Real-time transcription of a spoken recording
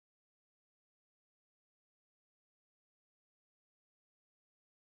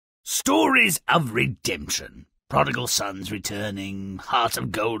Stories of redemption. Prodigal sons returning, heart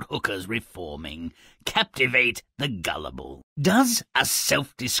of gold hookers reforming, captivate the gullible. Does a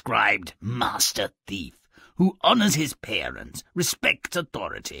self-described master thief, who honors his parents, respects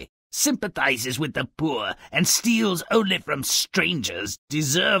authority, sympathizes with the poor, and steals only from strangers,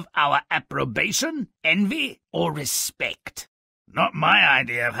 deserve our approbation, envy, or respect? Not my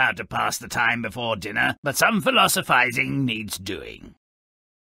idea of how to pass the time before dinner, but some philosophizing needs doing.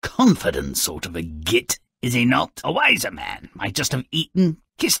 Confident sort of a git, is he not? A wiser man might just have eaten,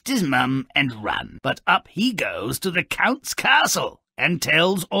 kissed his mum, and run, but up he goes to the Count's castle, and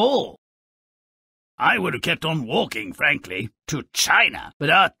tells all. I would have kept on walking, frankly, to China,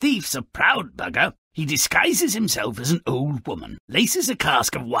 but our thief's a proud bugger. He disguises himself as an old woman, laces a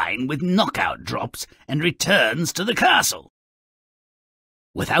cask of wine with knockout drops, and returns to the castle.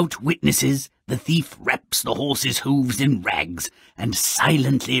 Without witnesses, the thief wraps the horse's hooves in rags and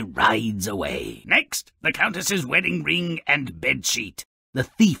silently rides away. Next, the Countess's wedding ring and bedsheet. The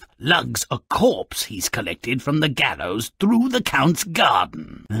thief lugs a corpse he's collected from the gallows through the Count's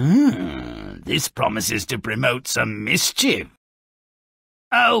garden. This promises to promote some mischief.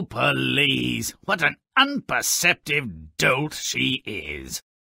 Oh, please, what an unperceptive dolt she is.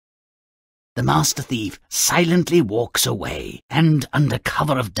 The master thief silently walks away, and under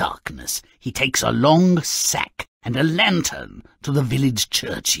cover of darkness he takes a long sack and a lantern to the village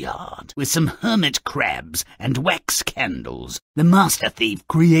churchyard. With some hermit crabs and wax candles, the master thief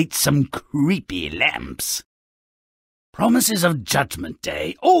creates some creepy lamps. Promises of Judgment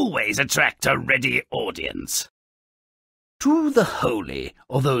Day always attract a ready audience. To the holy,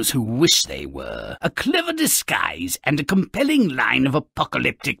 or those who wish they were, a clever disguise and a compelling line of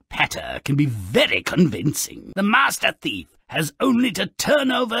apocalyptic patter can be very convincing. The master thief has only to turn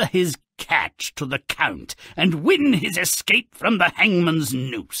over his catch to the Count and win his escape from the hangman's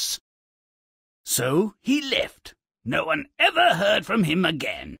noose. So he left. No one ever heard from him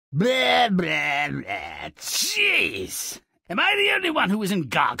again. Blah, blah, blah. Jeez! Am I the only one who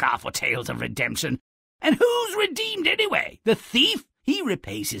isn't gaga for tales of redemption? And who's redeemed anyway? The thief? He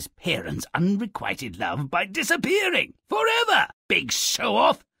repays his parents' unrequited love by disappearing forever. Big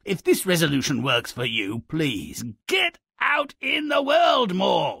show-off. If this resolution works for you, please get out in the world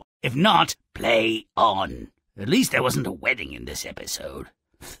more. If not, play on. At least there wasn't a wedding in this episode.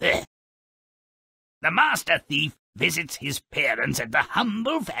 The master thief visits his parents at the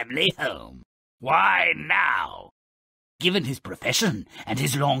humble family home. Why now? Given his profession and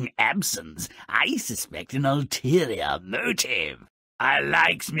his long absence, I suspect an ulterior motive. I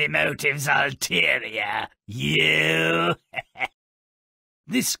likes me motives ulterior. You?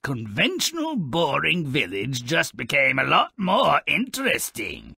 This conventional, boring village just became a lot more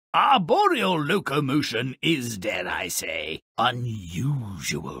interesting. Arboreal locomotion is, dare I say,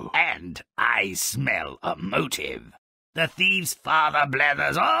 unusual. And I smell a motive. The thief's father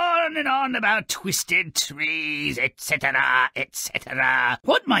blathers on and on about twisted trees, etc., etc.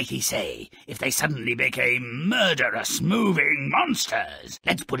 What might he say if they suddenly became murderous moving monsters?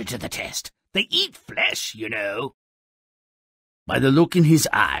 Let's put it to the test. They eat flesh, you know. By the look in his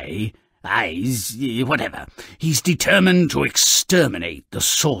eyes, whatever, he's determined to exterminate the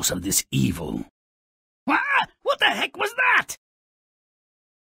source of this evil. What the heck was that?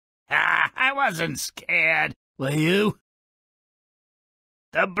 I wasn't scared. Were you?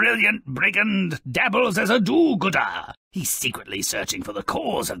 The brilliant brigand dabbles as a do-gooder. He's secretly searching for the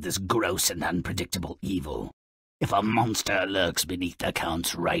cause of this gross and unpredictable evil. If a monster lurks beneath the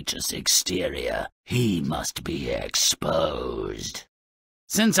Count's righteous exterior, he must be exposed.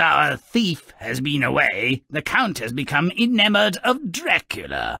 Since our thief has been away, the Count has become enamored of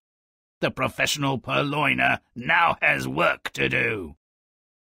Dracula. The professional purloiner now has work to do.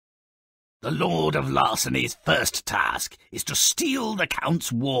 The Lord of Larceny's first task is to steal the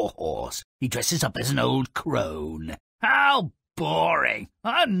Count's warhorse. He dresses up as an old crone. How boring!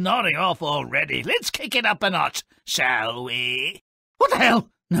 I'm nodding off already. Let's kick it up a notch, shall we? What the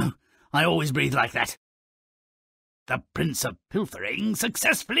hell? No, I always breathe like that. The Prince of Pilfering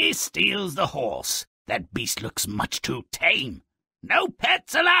successfully steals the horse. That beast looks much too tame. No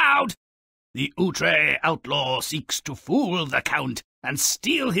pets allowed! The outre outlaw seeks to fool the Count and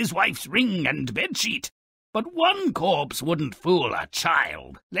steal his wife's ring and bedsheet. But one corpse wouldn't fool a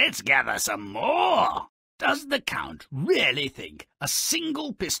child. Let's gather some more. Does the Count really think a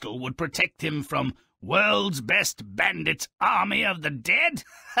single pistol would protect him from world's best bandits' army of the dead?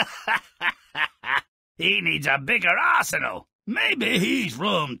 He needs a bigger arsenal. Maybe he's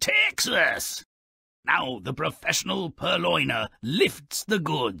from Texas. Now the professional purloiner lifts the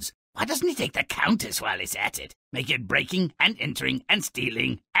goods Why doesn't he take the Countess while he's at it? Make it breaking and entering and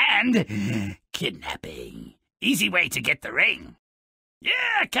stealing and kidnapping. Easy way to get the ring.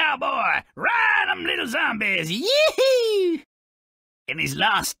 Yeah, cowboy! Ride 'em, little zombies! Yee-hee! In his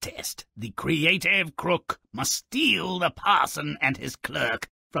last test, the creative crook must steal the parson and his clerk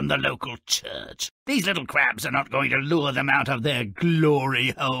from the local church. These little crabs are not going to lure them out of their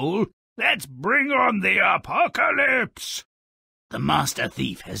glory hole. Let's bring on the apocalypse! The master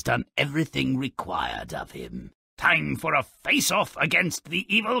thief has done everything required of him. Time for a face-off against the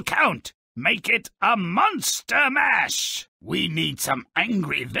evil count. Make it a monster mash! We need some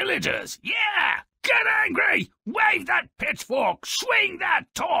angry villagers. Yeah! Get angry! Wave that pitchfork! Swing that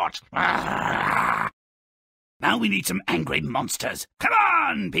torch! Now we need some angry monsters. Come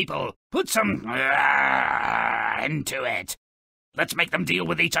on, people! Put some into it. Let's make them deal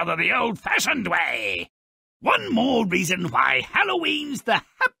with each other the old-fashioned way. One more reason why Halloween's the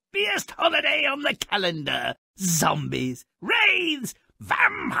happiest holiday on the calendar. Zombies, wraiths,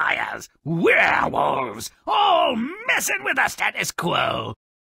 vampires, werewolves, all messing with the status quo.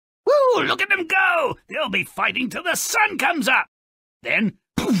 Woo, look at them go! They'll be fighting till the sun comes up. Then,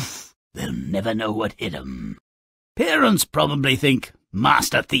 poof, they'll never know what hit 'em. Parents probably think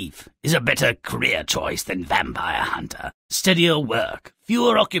Master Thief is a better career choice than Vampire Hunter. Steadier work,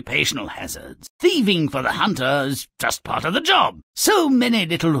 fewer occupational hazards. Thieving for the hunter is just part of the job. So many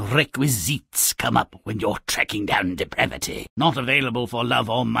little requisites come up when you're tracking down depravity. Not available for love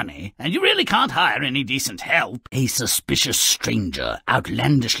or money, and you really can't hire any decent help. A suspicious stranger,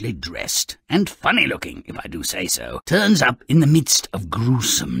 outlandishly dressed, and funny-looking, if I do say so, turns up in the midst of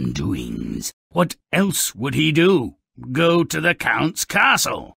gruesome doings. What else would he do? Go to the Count's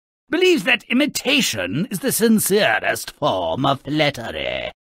castle. Believes that imitation is the sincerest form of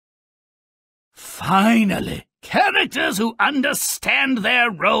flattery. Finally, characters who understand their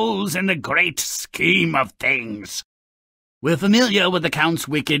roles in the great scheme of things. We're familiar with the Count's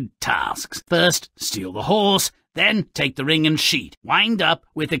wicked tasks. First, steal the horse, then take the ring and sheet. Wind up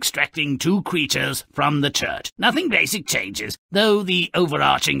with extracting 2 creatures from the church. Nothing basic changes, though the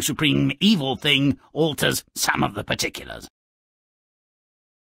overarching supreme evil thing alters some of the particulars.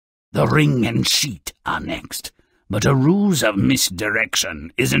 The ring and sheet are next, but a ruse of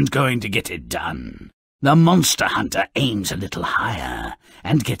misdirection isn't going to get it done. The monster hunter aims a little higher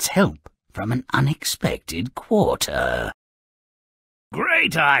and gets help from an unexpected quarter.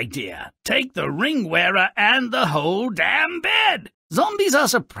 Great idea! Take the ring wearer and the whole damn bed! Zombies are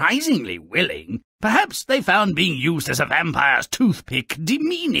surprisingly willing. Perhaps they found being used as a vampire's toothpick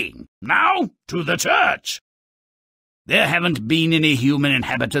demeaning. Now, to the church! There haven't been any human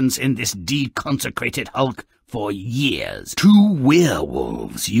inhabitants in this deconsecrated hulk for years. 2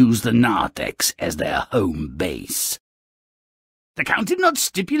 werewolves use the narthex as their home base. The Count did not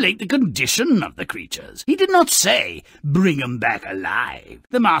stipulate the condition of the creatures. He did not say, bring 'em back alive.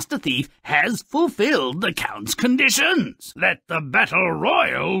 The Master Thief has fulfilled the Count's conditions. Let the battle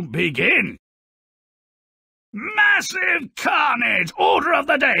royal begin. Massive carnage! Order of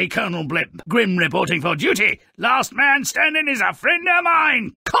the day, Colonel Blimp. Grimm reporting for duty. Last man standing is a friend of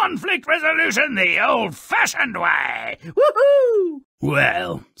mine. Conflict resolution the old-fashioned way. Woohoo!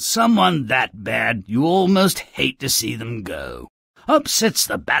 Well, someone that bad, you almost hate to see them go. Upsets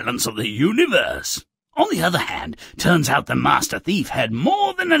the balance of the universe. On the other hand, turns out the Master Thief had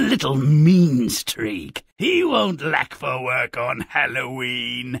more than a little mean streak. He won't lack for work on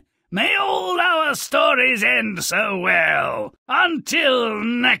Halloween. May all our stories end so well. Until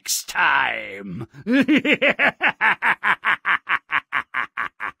next time.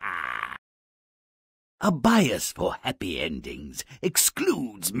 A bias for happy endings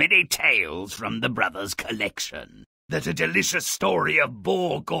excludes many tales from the brothers' collection. That a delicious story of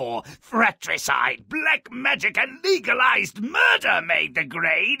boar gore, fratricide, black magic, and legalized murder made the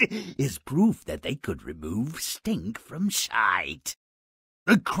grade is proof that they could remove stink from shite.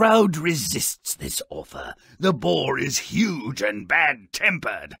 The crowd resists this offer. The boar is huge and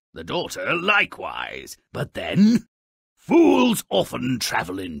bad-tempered. The daughter likewise. But then, fools often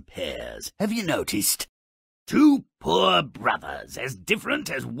travel in pairs. Have you noticed? 2 poor brothers, as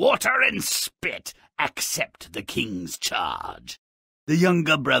different as water and spit, accept the king's charge. The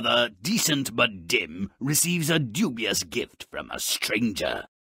younger brother, decent but dim, receives a dubious gift from a stranger.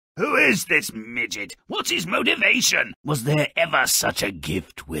 Who is this midget? What's his motivation? Was there ever such a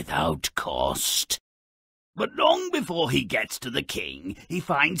gift without cost? But long before he gets to the king, he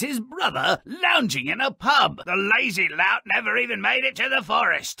finds his brother lounging in a pub. The lazy lout never even made it to the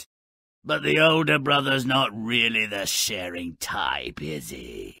forest. But the older brother's not really the sharing type, is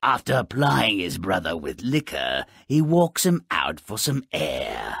he? After plying his brother with liquor, he walks him out for some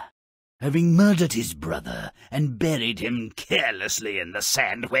air. Having murdered his brother and buried him carelessly in the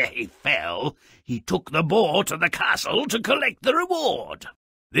sand where he fell, he took the boar to the castle to collect the reward.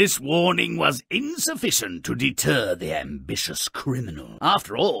 This warning was insufficient to deter the ambitious criminal.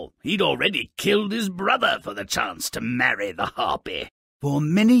 After all, he'd already killed his brother for the chance to marry the harpy. For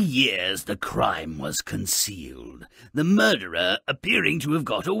many years the crime was concealed, the murderer appearing to have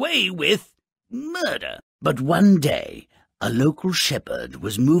got away with murder. But one day, a local shepherd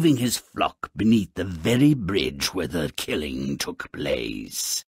was moving his flock beneath the very bridge where the killing took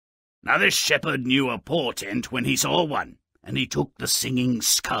place. Now this shepherd knew a portent when he saw one, and he took the singing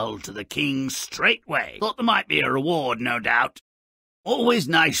skull to the king straightway. Thought there might be a reward, no doubt. Always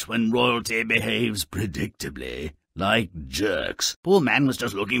nice when royalty behaves predictably, like jerks. Poor man was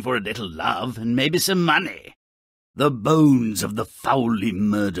just looking for a little love and maybe some money. The bones of the foully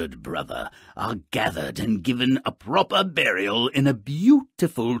murdered brother are gathered and given a proper burial in a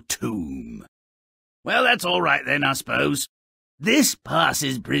beautiful tomb. Well, that's all right then, I suppose. This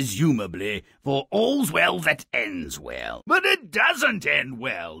passes presumably for all's well that ends well. But it doesn't end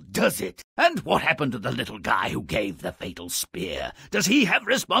well, does it? And what happened to the little guy who gave the fatal spear? Does he have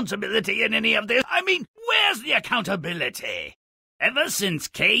responsibility in any of this? I mean, where's the accountability? Ever since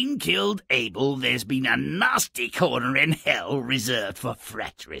Cain killed Abel, there's been a nasty corner in hell reserved for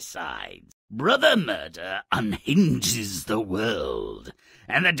fratricides. Brother murder unhinges the world,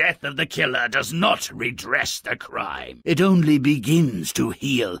 and the death of the killer does not redress the crime. It only begins to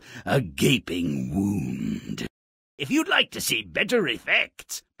heal a gaping wound. If you'd like to see better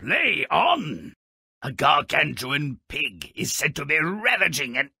effects, play on. A gargantuan pig is said to be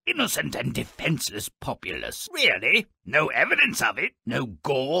ravaging an innocent and defenseless populace. Really? No evidence of it? No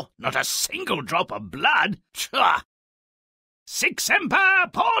gore? Not a single drop of blood? Tchah! Six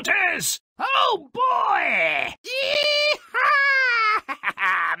Empire Porters! Oh, boy! Yee-haw!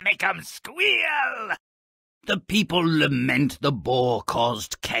 Make 'em squeal! The people lament the boar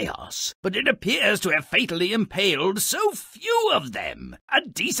caused chaos, but it appears to have fatally impaled so few of them. A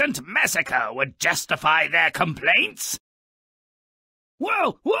decent massacre would justify their complaints.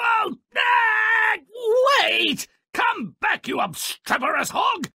 Whoa! Ah, wait! Come back, you obstreperous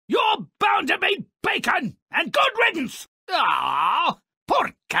hog! You're bound to be bacon, and good riddance! Ah,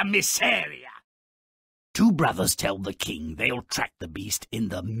 porca miseria! Two brothers tell the king they'll track the beast in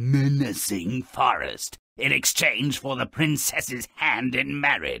the menacing forest in exchange for the princess's hand in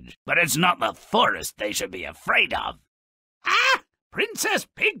marriage. But it's not the forest they should be afraid of. Ah! Princess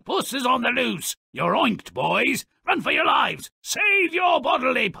Pigpuss is on the loose! You're oinked, boys! Run for your lives! Save your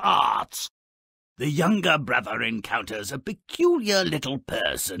bodily parts! The younger brother encounters a peculiar little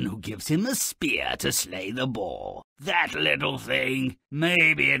person who gives him a spear to slay the boar. That little thing,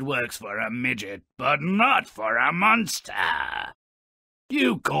 maybe it works for a midget, but not for a monster.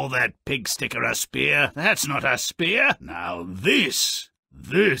 You call that pig sticker a spear? That's not a spear. Now this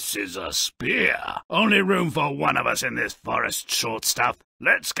is a spear. Only room for one of us in this forest, short stuff.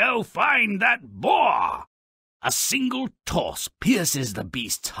 Let's go find that boar. A single toss pierces the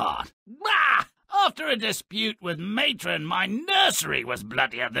beast's heart. Bah! After a dispute with Matron, my nursery was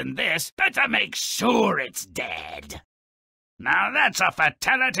bloodier than this. Better make sure it's dead. Now that's a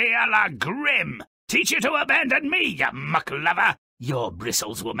fatality a la Grimm. Teach you to abandon me, you muck lover. Your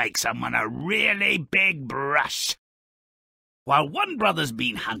bristles will make someone a really big brush. While one brother's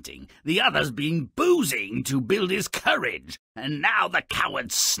been hunting, the other's been boozing to build his courage, and now the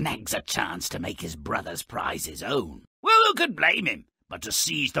coward snags a chance to make his brother's prize his own. Well, who could blame him? But to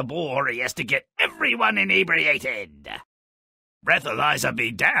seize the boar, he has to get everyone inebriated. Breathalyzer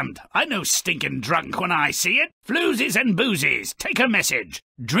be damned. I know stinking drunk when I see it. Floozies and boozies, take a message.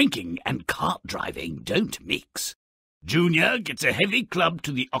 Drinking and cart driving don't mix. Junior gets a heavy club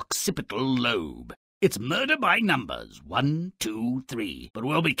to the occipital lobe. It's murder by numbers, 1, 2, 3. But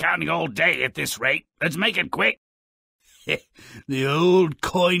we'll be counting all day at this rate. Let's make it quick. The old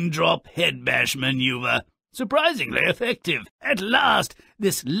coin drop head bash maneuver. Surprisingly effective. At last,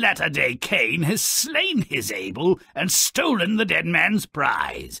 this latter-day Cain has slain his Abel and stolen the dead man's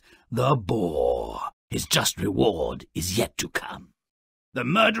prize, the boar. His just reward is yet to come. The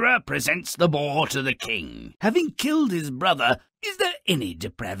murderer presents the boar to the king. Having killed his brother, is there any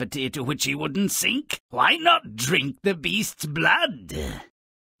depravity to which he wouldn't sink? Why not drink the beast's blood?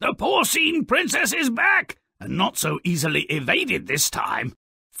 The porcine princess is back, and not so easily evaded this time.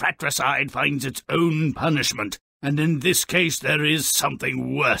 Fratricide finds its own punishment, and in this case there is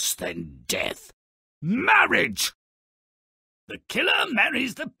something worse than death. Marriage! The killer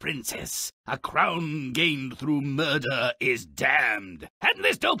marries the princess. A crown gained through murder is damned. Hadn't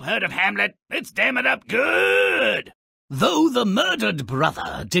this dope heard of Hamlet? Let's damn it up good! Though the murdered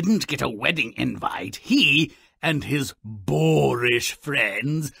brother didn't get a wedding invite, he and his boorish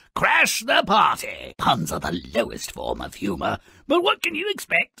friends crash the party. Puns are the lowest form of humour, but what can you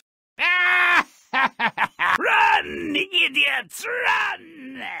expect? Run, idiots,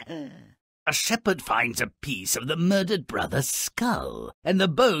 run! A shepherd finds a piece of the murdered brother's skull, and the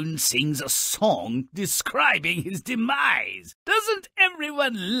bone sings a song describing his demise. Doesn't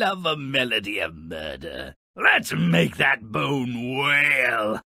everyone love a melody of murder? Let's make that bone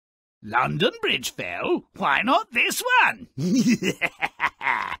wail. London Bridge fell. Why not this one?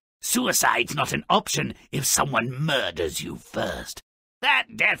 Suicide's not an option if someone murders you first.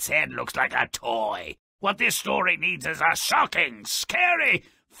 That death's head looks like a toy. What this story needs is a shocking, scary,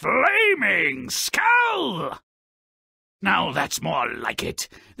 flaming skull! Now that's more like it.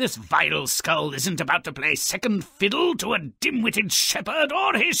 This vile skull isn't about to play second fiddle to a dim-witted shepherd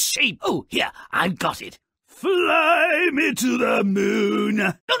or his sheep. Oh, here, I've got it. Fly me to the moon.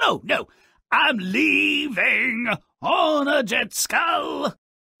 No. I'm leaving on a jet skull.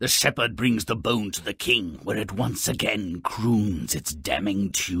 The shepherd brings the bone to the king, where it once again croons its damning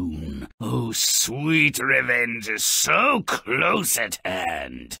tune. Oh, sweet revenge is so close at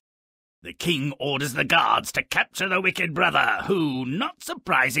hand. The king orders the guards to capture the wicked brother, who, not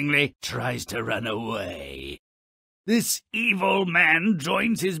surprisingly, tries to run away. This evil man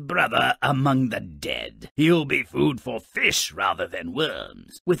joins his brother among the dead. He'll be food for fish rather than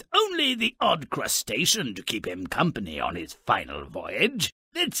worms, with only the odd crustacean to keep him company on his final voyage.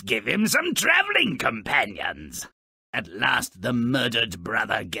 Let's give him some travelling companions. At last the murdered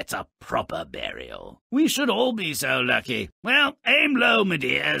brother gets a proper burial. We should all be so lucky. Well, aim low, my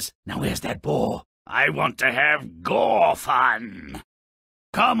dears. Now where's that boar? I want to have gore fun.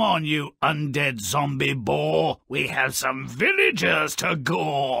 Come on, you undead zombie boar. We have some villagers to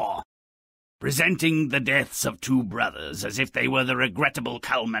gore. Presenting the deaths of two brothers as if they were the regrettable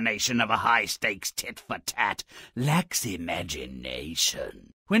culmination of a high-stakes tit-for-tat lacks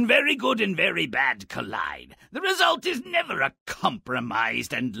imagination. When very good and very bad collide, the result is never a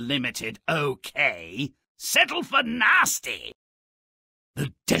compromised and limited okay. Settle for nasty.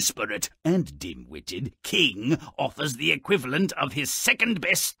 The desperate and dim-witted king offers the equivalent of his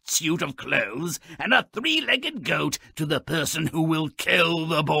second-best suit of clothes and a three-legged goat to the person who will kill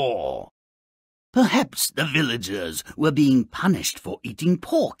the boar. Perhaps the villagers were being punished for eating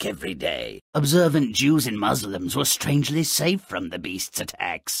pork every day. Observant Jews and Muslims were strangely safe from the beast's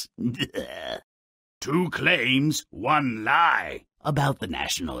attacks. 2 claims, 1 lie about the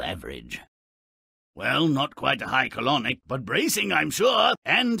national average. Well, not quite a high colonic, but bracing, I'm sure,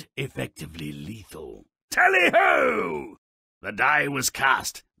 and effectively lethal. Tally-ho! The die was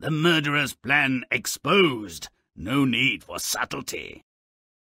cast, the murderer's plan exposed. No need for subtlety.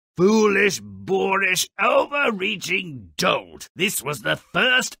 Foolish, boorish, overreaching dolt. This was the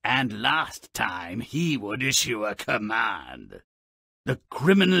first and last time he would issue a command. The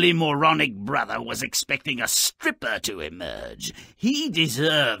criminally moronic brother was expecting a stripper to emerge. He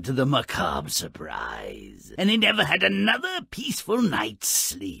deserved the macabre surprise, and he never had another peaceful night's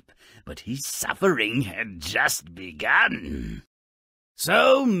sleep. But his suffering had just begun.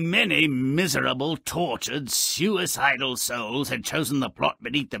 So many miserable, tortured, suicidal souls had chosen the plot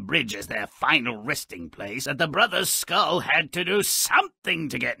beneath the bridge as their final resting place that the brother's skull had to do something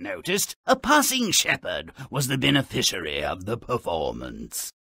to get noticed. A passing shepherd was the beneficiary of the performance.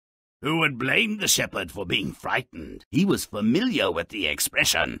 Who would blame the shepherd for being frightened? He was familiar with the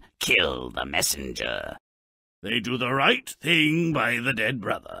expression, "kill the messenger." They do the right thing by the dead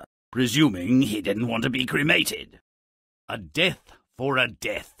brother, presuming he didn't want to be cremated. A death for a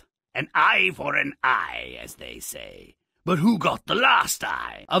death, an eye for an eye, as they say. But who got the last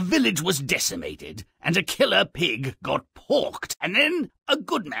eye? A village was decimated, and a killer pig got porked, and then a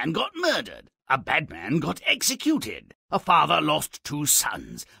good man got murdered. A bad man got executed. A father lost 2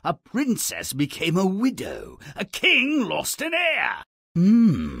 sons. A princess became a widow. A king lost an heir.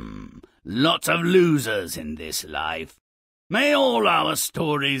 Lots of losers in this life. May all our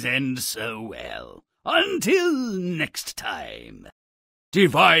stories end so well. Until next time.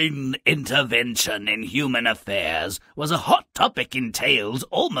 Divine intervention in human affairs was a hot topic in tales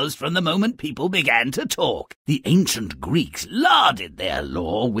almost from the moment people began to talk. The ancient Greeks larded their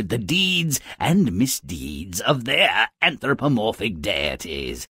lore with the deeds and misdeeds of their anthropomorphic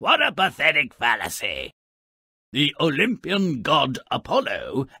deities. What a pathetic fallacy! The Olympian god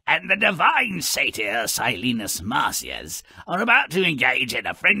Apollo and the divine satyr Silenus Marsyas are about to engage in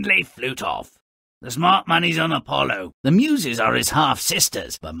a friendly flute-off. The smart money's on Apollo. The Muses are his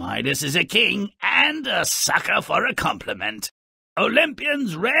half-sisters, but Midas is a king and a sucker for a compliment.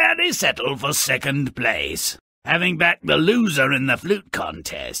 Olympians rarely settle for second place. Having backed the loser in the flute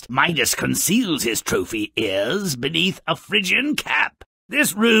contest, Midas conceals his trophy ears beneath a Phrygian cap.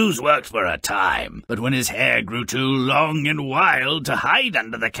 This ruse worked for a time, but when his hair grew too long and wild to hide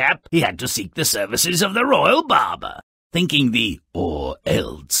under the cap, he had to seek the services of the royal barber. Thinking the "or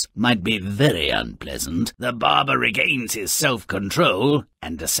else" might be very unpleasant, the barber regains his self-control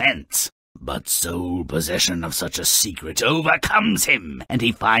and assents. But sole possession of such a secret overcomes him, and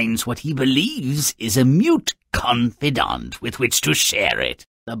he finds what he believes is a mute confidant with which to share it.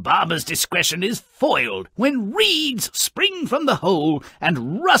 The barber's discretion is foiled when reeds spring from the hole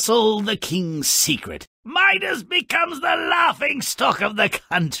and rustle the king's secret. Midas becomes the laughingstock of the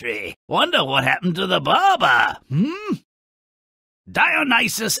country. Wonder what happened to the barber,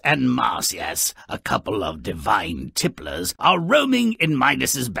 Dionysus and Marsyas, a couple of divine tipplers, are roaming in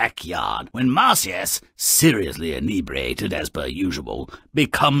Midas's backyard when Marsyas, seriously inebriated as per usual,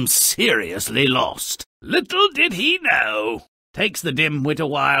 becomes seriously lost. Little did he know. Takes the dimwit a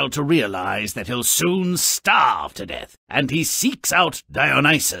while to realize that he'll soon starve to death, and he seeks out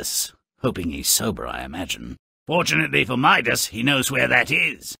Dionysus, hoping he's sober, I imagine. Fortunately for Midas, he knows where that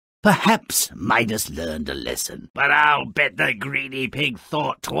is. Perhaps Midas learned a lesson, but I'll bet the greedy pig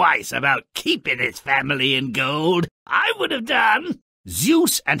thought twice about keeping his family in gold. I would have done.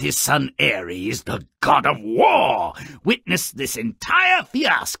 Zeus and his son Ares, the god of war, witnessed this entire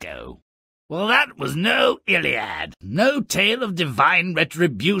fiasco. Well, that was no Iliad, no tale of divine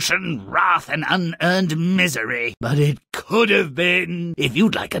retribution, wrath, and unearned misery. But it could have been. If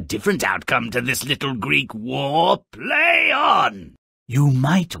you'd like a different outcome to this little Greek war, play on! You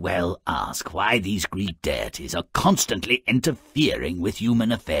might well ask why these Greek deities are constantly interfering with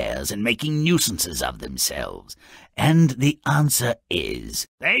human affairs and making nuisances of themselves. And the answer is,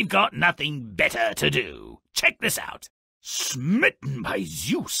 they've got nothing better to do. Check this out. Smitten by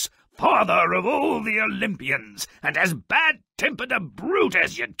Zeus, father of all the Olympians, and as bad-tempered a brute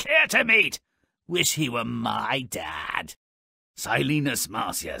as you'd care to meet. Wish he were my dad. Silenus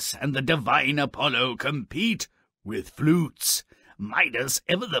Marsyas and the divine Apollo compete with flutes. Midas,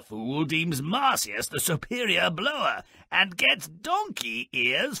 ever the fool, deems Marsyas the superior blower, and gets donkey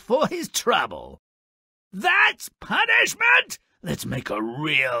ears for his trouble. That's punishment! Let's make a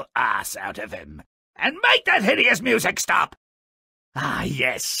real ass out of him. And make that hideous music stop! Ah,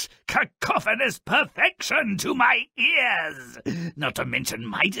 yes, cacophonous perfection to my ears, not to mention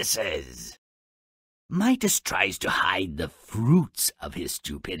Midas's. Midas tries to hide the fruits of his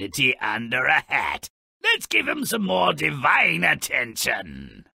stupidity under a hat. Let's give him some more divine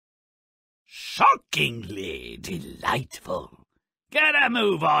attention. Shockingly delightful. Get a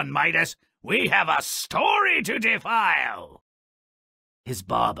move on, Midas. We have a story to defile. His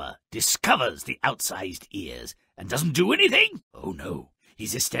barber discovers the outsized ears and doesn't do anything? Oh, no.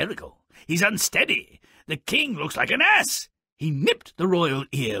 He's hysterical. He's unsteady. The king looks like an ass. He nipped the royal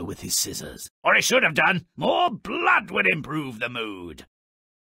ear with his scissors. Or he should have done. More blood would improve the mood.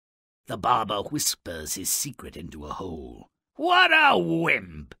 The barber whispers his secret into a hole. What a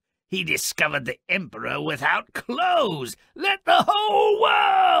wimp! He discovered the emperor without clothes. Let the whole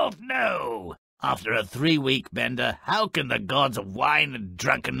world know! After a 3-week bender, how can the gods of wine and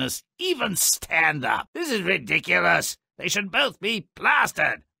drunkenness even stand up? This is ridiculous. They should both be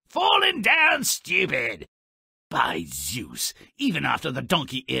plastered. Falling down stupid. By Zeus, even after the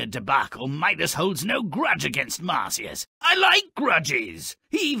donkey-eared debacle, Midas holds no grudge against Marsyas. I like grudges.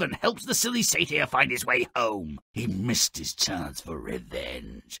 He even helps the silly satyr find his way home. He missed his chance for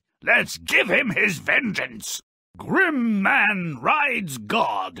revenge. Let's give him his vengeance. Grim man rides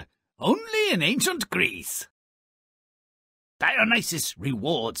God. Only in ancient Greece. Dionysus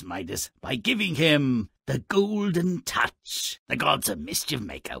rewards Midas by giving him the golden touch. The god's a mischief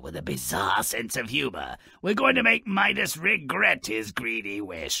maker with a bizarre sense of humor. We're going to make Midas regret his greedy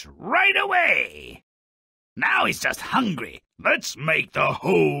wish right away. Now he's just hungry. Let's make the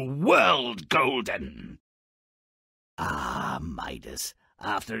whole world golden. Ah, Midas,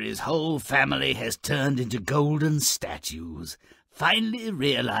 after his whole family has turned into golden statues, finally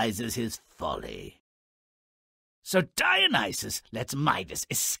realizes his folly. So Dionysus lets Midas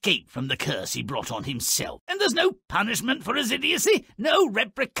escape from the curse he brought on himself. And there's no punishment for his idiocy? No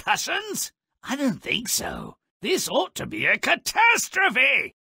repercussions? I don't think so. This ought to be a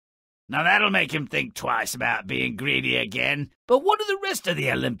catastrophe. Now that'll make him think twice about being greedy again. But what do the rest of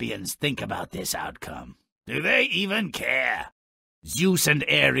the Olympians think about this outcome? Do they even care? Zeus and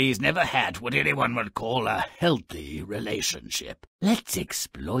Ares never had what anyone would call a healthy relationship. Let's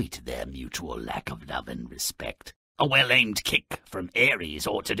exploit their mutual lack of love and respect. A well-aimed kick from Ares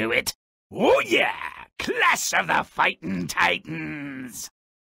ought to do it. Oh yeah! Clash of the Fightin' Titans!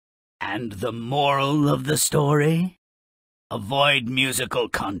 And the moral of the story? Avoid musical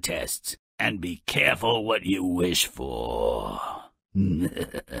contests, and be careful what you wish for.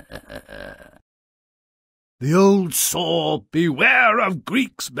 The old saw, "Beware of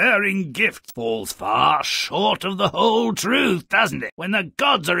Greeks bearing gifts," falls far short of the whole truth, doesn't it? When the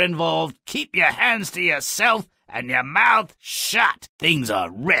gods are involved, keep your hands to yourself and your mouth shut. Things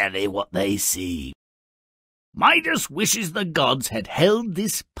are rarely what they seem. Midas wishes the gods had held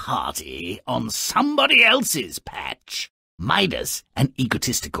this party on somebody else's patch. Midas, an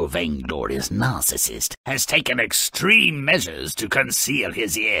egotistical, vainglorious narcissist, has taken extreme measures to conceal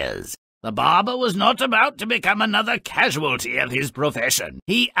his ears. The barber was not about to become another casualty of his profession.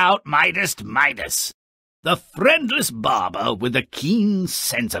 He out-Midased Midas. The friendless barber, with a keen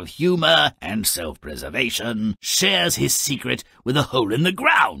sense of humor and self-preservation, shares his secret with a hole in the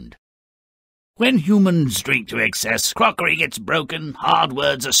ground. When humans drink to excess, crockery gets broken, hard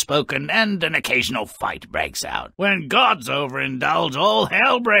words are spoken, and an occasional fight breaks out. When gods overindulge, all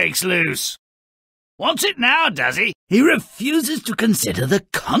hell breaks loose. Wants it now, does he? He refuses to consider the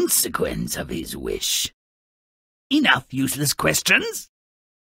consequence of his wish. Enough useless questions.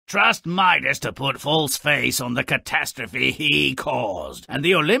 Trust Midas to put false face on the catastrophe he caused, and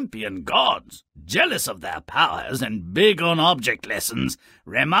the Olympian gods, jealous of their powers and big on object lessons,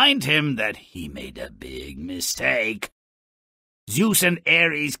 remind him that he made a big mistake. Zeus and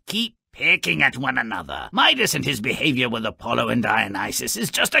Ares keep picking at one another. Midas and his behavior with Apollo and Dionysus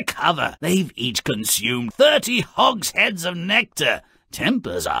is just a cover. They've each consumed 30 hogsheads of nectar.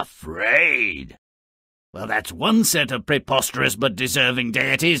 Tempers are frayed. Well, that's one set of preposterous but deserving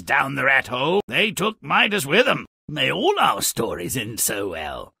deities down the rat hole. They took Midas with them. May all our stories end so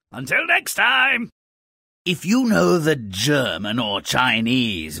well. Until next time! If you know the German or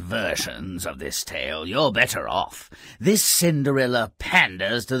Chinese versions of this tale, you're better off. This Cinderella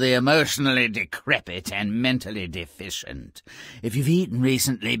panders to the emotionally decrepit and mentally deficient. If you've eaten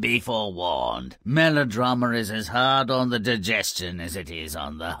recently, be forewarned. Melodrama is as hard on the digestion as it is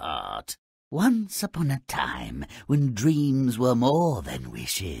on the heart. Once upon a time, when dreams were more than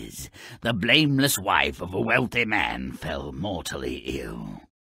wishes, the blameless wife of a wealthy man fell mortally ill.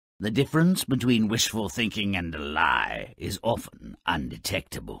 The difference between wishful thinking and a lie is often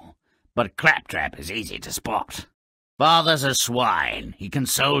undetectable, but Claptrap is easy to spot. Father's a swine. He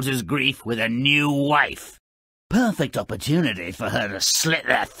consoles his grief with a new wife. Perfect opportunity for her to slit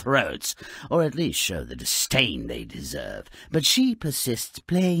their throats, or at least show the disdain they deserve. But she persists,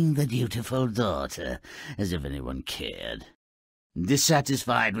 playing the dutiful daughter, as if anyone cared.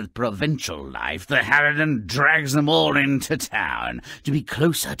 Dissatisfied with provincial life, the harridan drags them all into town to be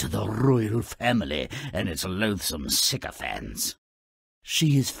closer to the royal family and its loathsome sycophants.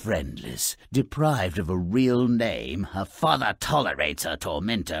 She is friendless, deprived of a real name. Her father tolerates her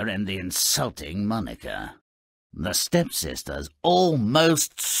tormentor and the insulting moniker. The stepsisters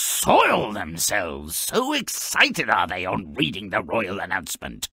almost soil themselves, so excited are they on reading the royal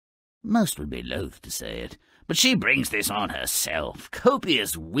announcement. Most would be loath to say it, but she brings this on herself.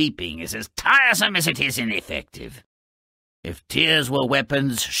 Copious weeping is as tiresome as it is ineffective. If tears were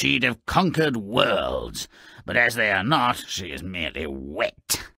weapons, she'd have conquered worlds, but as they are not, she is merely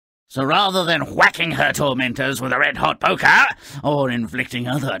wet. So rather than whacking her tormentors with a red-hot poker, or inflicting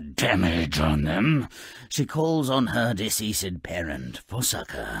other damage on them, she calls on her deceased parent for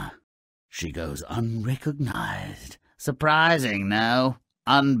succor. She goes unrecognized. Surprising, no?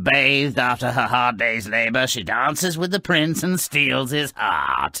 Unbathed after her hard day's labor, she dances with the prince and steals his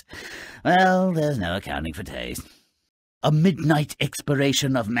heart. Well, there's no accounting for taste. A midnight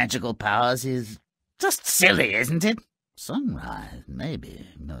expiration of magical powers is just silly, isn't it? Sunrise, maybe,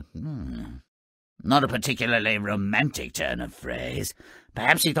 but not a particularly romantic turn of phrase.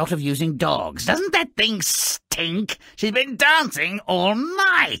 Perhaps he thought of using dogs. Doesn't that thing stink? She's been dancing all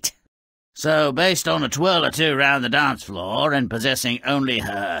night. So, based on a twirl or two round the dance floor and possessing only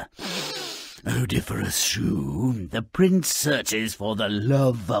her odoriferous shoe, the prince searches for the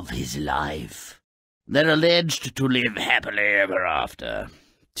love of his life. They're alleged to live happily ever after.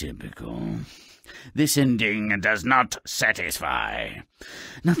 Typical. This ending does not satisfy.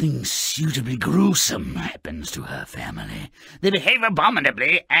 Nothing suitably gruesome happens to her family. They behave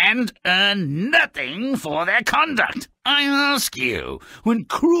abominably and earn nothing for their conduct. I ask you, when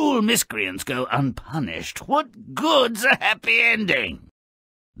cruel miscreants go unpunished, what good's a happy ending?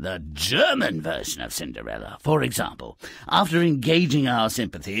 The German version of Cinderella, for example, after engaging our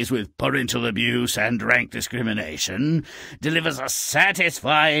sympathies with parental abuse and rank discrimination, delivers a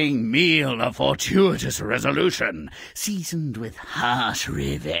satisfying meal of fortuitous resolution, seasoned with harsh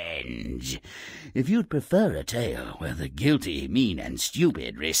revenge. If you'd prefer a tale where the guilty, mean, and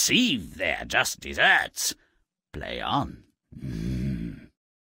stupid receive their just deserts, play on.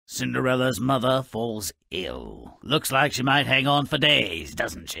 Cinderella's mother falls ill. Looks like she might hang on for days,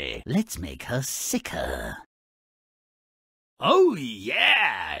 doesn't she? Let's make her sicker. Oh,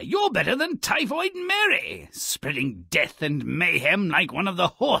 yeah! You're better than Typhoid Mary, spreading death and mayhem like one of the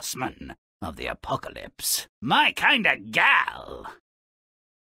horsemen of the apocalypse. My kind of gal!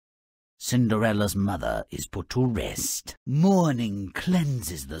 Cinderella's mother is put to rest. Mourning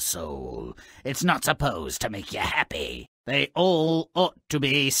cleanses the soul. It's not supposed to make you happy. They all ought to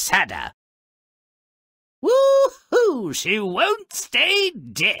be sadder. Woo-hoo! She won't stay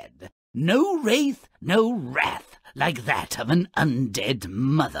dead. No wraith, no wrath, like that of an undead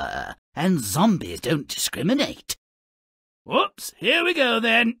mother. And zombies don't discriminate. Whoops, here we go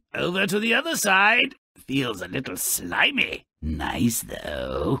then. Over to the other side. Feels a little slimy. Nice,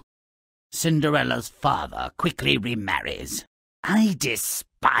 though. Cinderella's father quickly remarries. I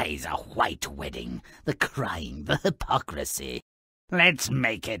despise a white wedding, the crying, the hypocrisy. Let's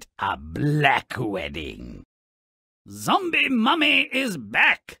make it a black wedding. Zombie Mummy is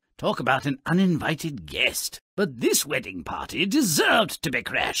back. Talk about an uninvited guest. But this wedding party deserved to be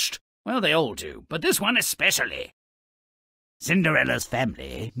crashed. Well, they all do, but this one especially. Cinderella's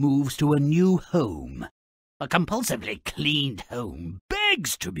family moves to a new home. A compulsively cleaned home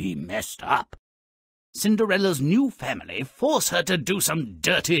begs to be messed up. Cinderella's new family force her to do some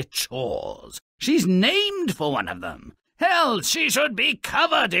dirty chores. She's named for one of them. Hell, she should be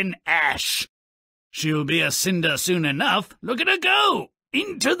covered in ash. She'll be a cinder soon enough. Look at her go!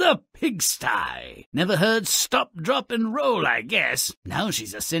 Into the pigsty. Never heard stop, drop, and roll, I guess. Now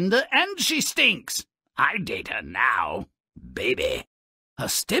she's a cinder and she stinks. I'd date her now. Baby. Her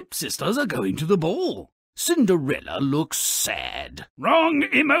stepsisters are going to the ball. Cinderella looks sad. Wrong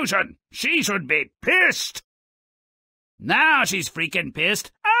emotion. She should be pissed. Now she's freaking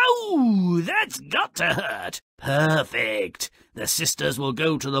pissed. Ow! That's got to hurt. Perfect. The sisters will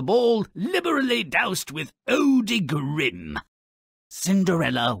go to the ball liberally doused with eau de Grimm.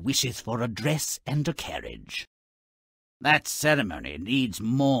 Cinderella wishes for a dress and a carriage. That ceremony needs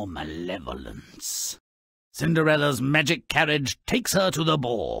more malevolence. Cinderella's magic carriage takes her to the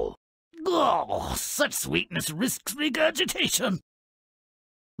ball. Oh, such sweetness risks regurgitation.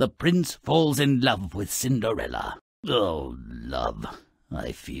 The prince falls in love with Cinderella. Oh, love,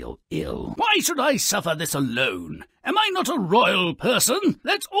 I feel ill. Why should I suffer this alone? Am I not a royal person?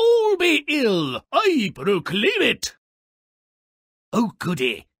 Let's all be ill. I proclaim it. Oh,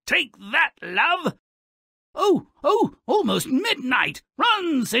 goody. Take that, love. Oh, almost midnight.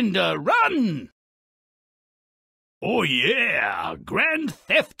 Run, Cinder, run. Oh, yeah, Grand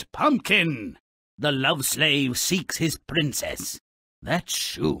Theft Pumpkin. The love slave seeks his princess. That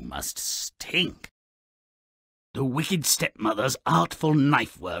shoe must stink. The wicked stepmother's artful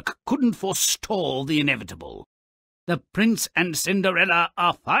knife work couldn't forestall the inevitable. The prince and Cinderella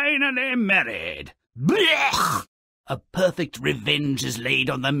are finally married. Blech! A perfect revenge is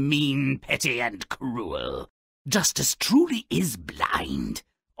laid on the mean, petty, and cruel. Justice truly is blind,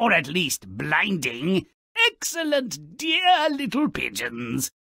 or at least blinding. Excellent, dear little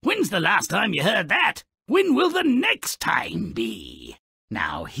pigeons. When's the last time you heard that? When will the next time be?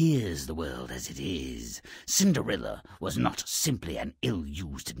 Now here's the world as it is. Cinderella was not simply an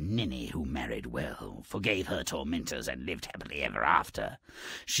ill-used ninny who married well, forgave her tormentors, and lived happily ever after.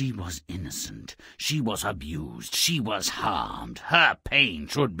 She was innocent. She was abused. She was harmed. Her pain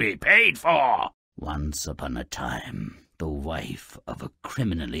should be paid for. Once upon a time, the wife of a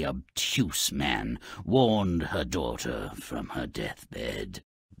criminally obtuse man warned her daughter from her deathbed.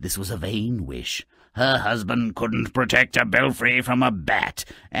 This was a vain wish. Her husband couldn't protect a belfry from a bat,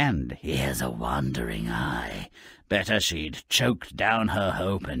 and he has a wandering eye. Better she'd choked down her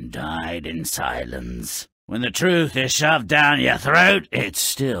hope and died in silence. When the truth is shoved down your throat, it's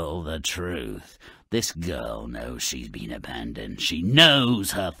still the truth. This girl knows she's been abandoned. She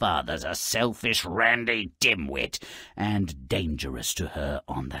knows her father's a selfish, randy dimwit, and dangerous to her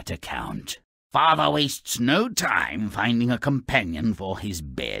on that account. Father wastes no time finding a companion for his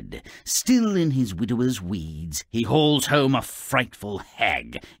bed. Still in his widower's weeds, he hauls home a frightful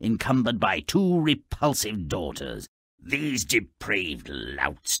hag, encumbered by 2 repulsive daughters. These depraved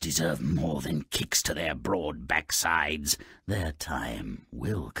louts deserve more than kicks to their broad backsides. Their time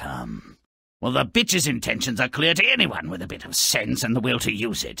will come. Well, the bitch's intentions are clear to anyone with a bit of sense and the will to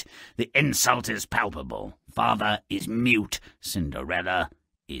use it. The insult is palpable. Father is mute. Cinderella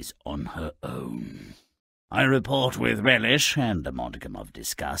is on her own. I report with relish and a modicum of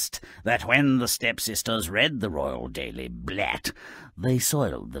disgust that when the stepsisters read the royal daily blat, they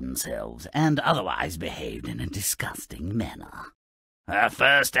soiled themselves and otherwise behaved in a disgusting manner. Her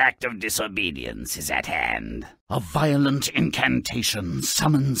first act of disobedience is at hand. A violent incantation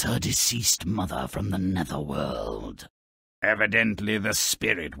summons her deceased mother from the netherworld. Evidently the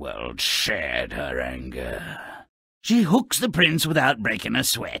spirit world shared her anger. She hooks the prince without breaking a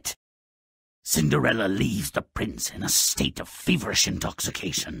sweat. Cinderella leaves the prince in a state of feverish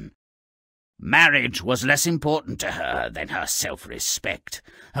intoxication. Marriage was less important to her than her self-respect.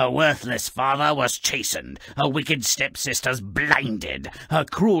 Her worthless father was chastened, her wicked stepsisters blinded, her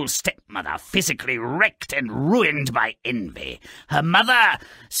cruel stepmother physically wrecked and ruined by envy. Her mother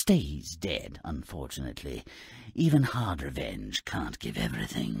stays dead, unfortunately. Even hard revenge can't give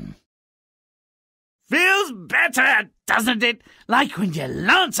everything. Feels better, doesn't it? Like when you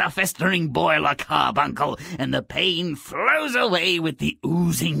lance a festering boil or carbuncle and the pain flows away with the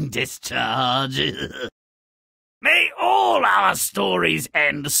oozing discharge. May all our stories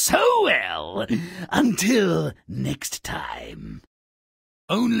end so well. Until next time.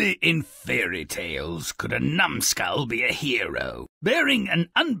 Only in fairy tales could a numbskull be a hero. Bearing an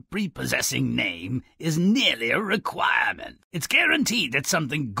unprepossessing name is nearly a requirement. It's guaranteed that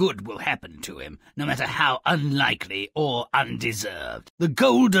something good will happen to him, no matter how unlikely or undeserved. The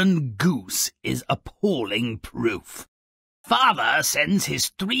Golden Goose is appalling proof. Father sends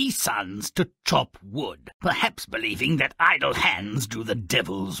his 3 sons to chop wood, perhaps believing that idle hands do the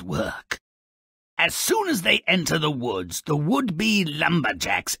devil's work. As soon as they enter the woods, the would-be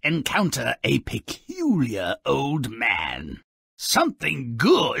lumberjacks encounter a peculiar old man. Something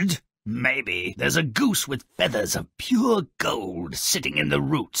good? Maybe. There's a goose with feathers of pure gold sitting in the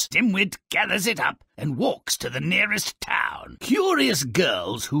roots. Dimwit gathers it up and walks to the nearest town. Curious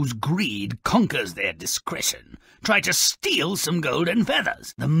girls whose greed conquers their discretion try to steal some golden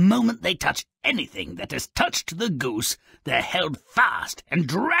feathers. The moment they touch anything that has touched the goose, they're held fast and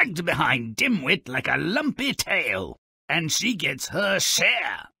dragged behind Dimwit like a lumpy tail. And she gets her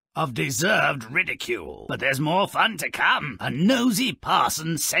share of deserved ridicule. But there's more fun to come. A nosy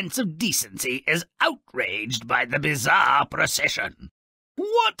parson's sense of decency is outraged by the bizarre procession.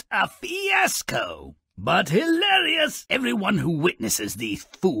 What a fiasco! But hilarious! Everyone who witnesses these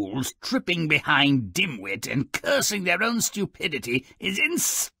fools tripping behind Dimwit and cursing their own stupidity is in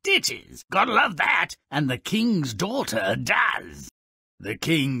stitches. Gotta love that, and the king's daughter does. The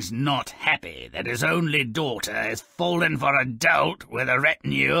king's not happy that his only daughter has fallen for a dolt with a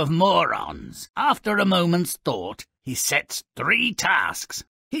retinue of morons. After a moment's thought, he sets 3 tasks.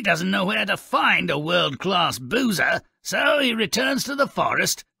 He doesn't know where to find a world-class boozer, so he returns to the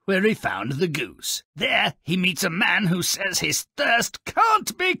forest where he found the goose. There he meets a man who says his thirst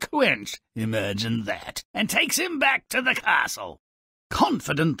can't be quenched, imagine that, and takes him back to the castle.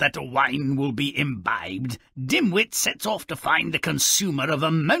 Confident that wine will be imbibed, Dimwit sets off to find the consumer of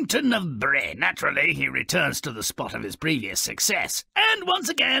a mountain of bread. Naturally, he returns to the spot of his previous success, and once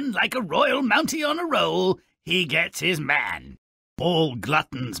again, like a royal mountie on a roll, he gets his man. All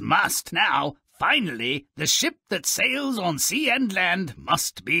gluttons must. Now, finally, the ship that sails on sea and land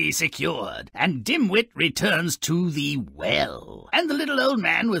must be secured, and Dimwit returns to the well. And the little old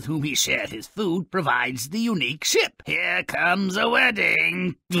man with whom he shared his food provides the unique ship. Here comes a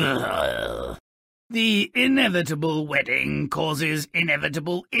wedding. Ugh. The inevitable wedding causes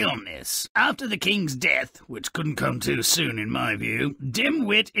inevitable illness. After the king's death, which couldn't come too soon in my view,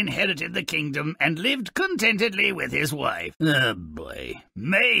 Dimwit inherited the kingdom and lived contentedly with his wife. Oh boy,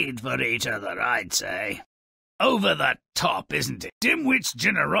 made for each other, I'd say. Over the top, isn't it? Dimwit's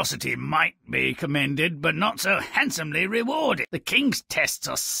generosity might be commended, but not so handsomely rewarded. The king's tests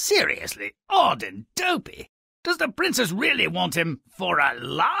are seriously odd and dopey. Does the princess really want him for a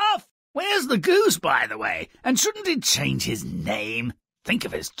laugh? Where's the goose, by the way? And shouldn't he change his name? Think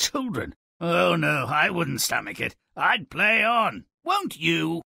of his children. Oh, no, I wouldn't stomach it. I'd play on. Won't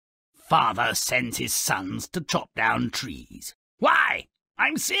you? Father sends his sons to chop down trees. Why?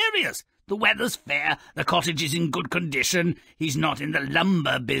 I'm serious. The weather's fair, the cottage is in good condition, he's not in the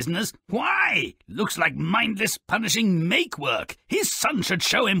lumber business. Why? Looks like mindless, punishing make-work. His son should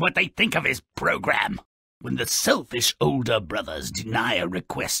show him what they think of his program. When the selfish older brothers deny a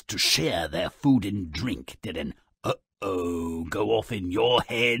request to share their food and drink, did an uh-oh go off in your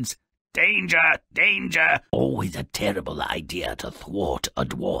heads? Danger! Danger! Always a terrible idea to thwart a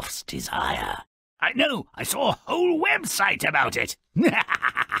dwarf's desire. I know, I saw a whole website about it.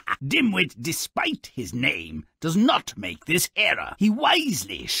 Dimwit, despite his name, does not make this error. He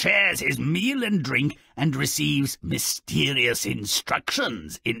wisely shares his meal and drink and receives mysterious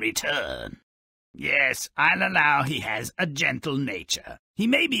instructions in return. Yes, I'll allow he has a gentle nature. He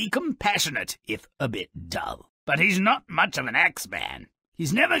may be compassionate, if a bit dull. But he's not much of an axeman.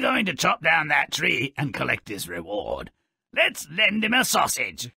 He's never going to chop down that tree and collect his reward. Let's lend him a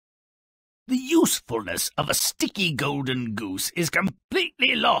sausage. The usefulness of a sticky golden goose is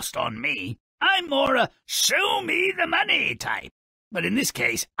completely lost on me. I'm more a show-me-the-money type. But in this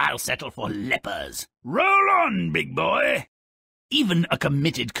case, I'll settle for lepers. Roll on, big boy. Even a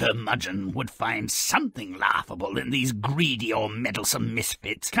committed curmudgeon would find something laughable in these greedy or meddlesome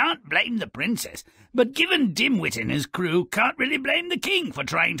misfits. Can't blame the princess, but given Dimwit and his crew, can't really blame the king for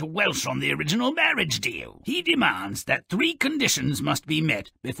trying to welsh on the original marriage deal. He demands that 3 conditions must be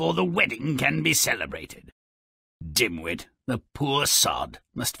met before the wedding can be celebrated. Dimwit, the poor sod,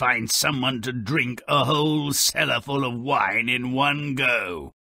 must find someone to drink a whole cellar full of wine in one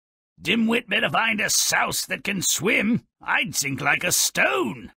go. Dimwit better find a souse that can swim. I'd sink like a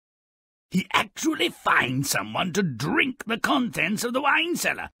stone. He actually finds someone to drink the contents of the wine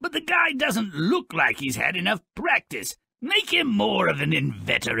cellar, but the guy doesn't look like he's had enough practice. Make him more of an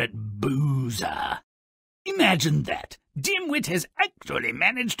inveterate boozer. Imagine that. Dimwit has actually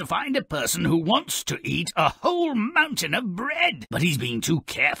managed to find a person who wants to eat a whole mountain of bread, but he's being too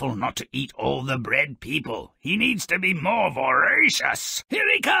careful not to eat all the bread people. He needs to be more voracious. Here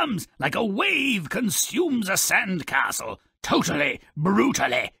he comes, like a wave consumes a sandcastle. Totally,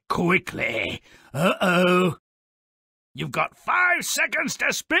 brutally, quickly. Uh-oh. You've got 5 seconds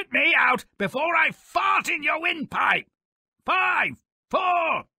to spit me out before I fart in your windpipe. 5,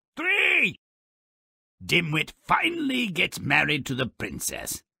 4, 3... Dimwit finally gets married to the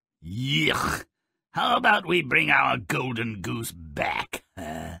princess. Yuck! How about we bring our golden goose back,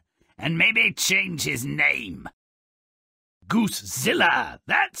 and maybe change his name? Goosezilla,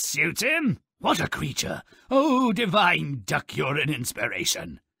 that suits him. What a creature! Oh, divine duck, you're an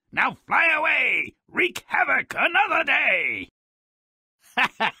inspiration. Now fly away, wreak havoc another day.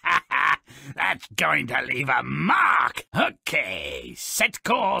 That's going to leave a mark. Okay, set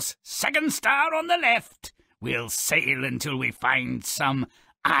course, 2nd star on the left. We'll sail until we find some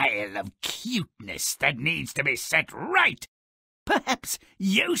isle of cuteness that needs to be set right. Perhaps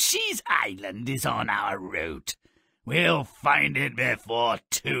Yoshi's Island is on our route. We'll find it before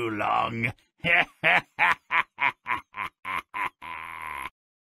too long.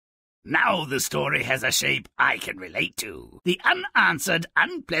 Now the story has a shape I can relate to. The unanswered,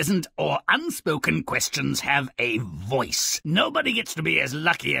 unpleasant, or unspoken questions have a voice. Nobody gets to be as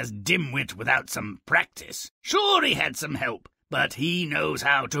lucky as Dimwit without some practice. Sure, he had some help, but he knows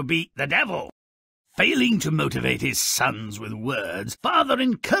how to beat the devil. Failing to motivate his sons with words, father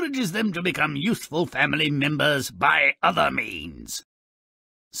encourages them to become useful family members by other means.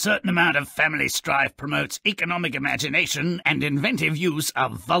 Certain amount of family strife promotes economic imagination and inventive use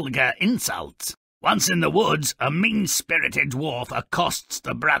of vulgar insults. Once in the woods, a mean-spirited dwarf accosts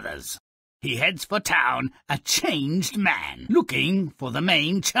the brothers. He heads for town, a changed man, looking for the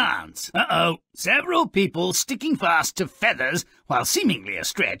main chance. Uh-oh, several people sticking fast to feathers, while seemingly a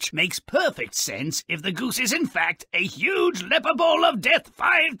stretch, makes perfect sense if the goose is in fact a huge leper ball of death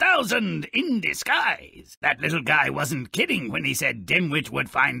 5,000 in disguise. That little guy wasn't kidding when he said Dimwit would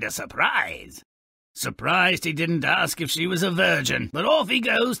find a surprise. Surprised he didn't ask if she was a virgin, but off he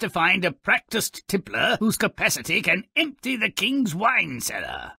goes to find a practiced tippler whose capacity can empty the king's wine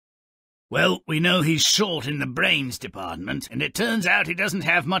cellar. Well, we know he's short in the brains department, and it turns out he doesn't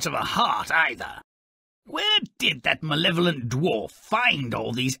have much of a heart either. Where did that malevolent dwarf find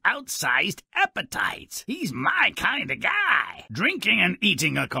all these outsized appetites? He's my kind of guy. Drinking and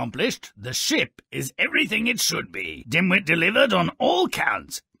eating accomplished, the ship is everything it should be. Dimwit delivered on all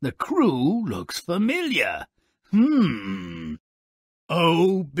counts. The crew looks familiar.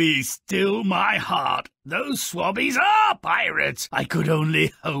 Oh, be still my heart. Those swabbies are pirates. I could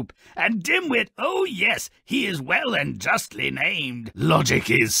only hope. And Dimwit, oh yes, he is well and justly named.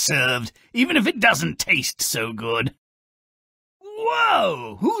 Logic is served, even if it doesn't taste so good.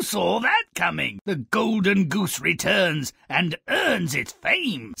 Whoa! Who saw that coming? The Golden Goose returns and earns its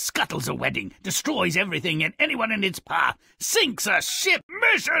fame, scuttles a wedding, destroys everything and anyone in its path, sinks a ship.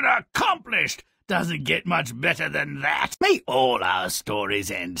 Mission accomplished! Doesn't get much better than that. May all our stories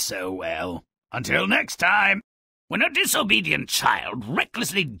end so well. Until next time, when a disobedient child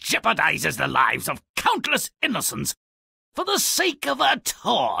recklessly jeopardizes the lives of countless innocents for the sake of a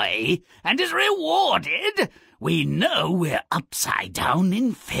toy and is rewarded, we know we're upside down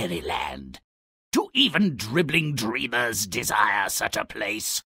in fairyland. Do even dribbling dreamers desire such a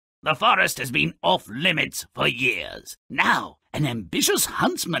place? The forest has been off-limits for years. Now, an ambitious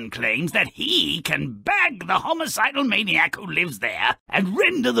huntsman claims that he can bag the homicidal maniac who lives there and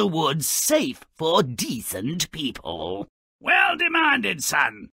render the woods safe for decent people. Well demanded,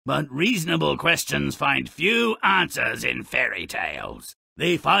 son, but reasonable questions find few answers in fairy tales.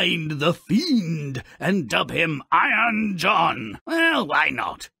 They find the fiend and dub him Iron John. Well, why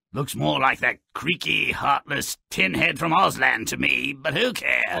not? Looks more like that creaky, heartless tin head from Ozland to me, but who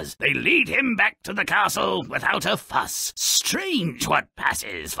cares? They lead him back to the castle without a fuss. Strange what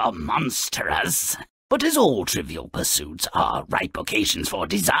passes for monstrous. But as all trivial pursuits are ripe occasions for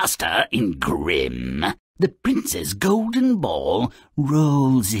disaster in Grimm, the prince's golden ball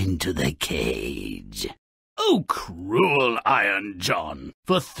rolls into the cage. Oh, cruel Iron John!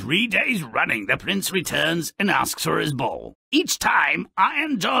 For 3 days running, the prince returns and asks for his ball. Each time,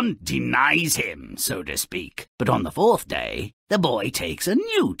 Iron John denies him, so to speak. But on the 4th day, the boy takes a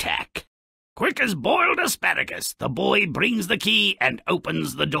new tack. Quick as boiled asparagus, the boy brings the key and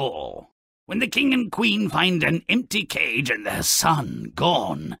opens the door. When the king and queen find an empty cage and their son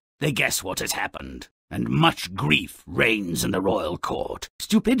gone, they guess what has happened. And much grief reigns in the royal court.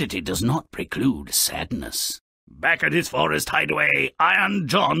 Stupidity does not preclude sadness. Back at his forest hideaway, Iron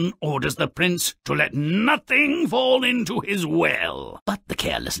John orders the prince to let nothing fall into his well. But the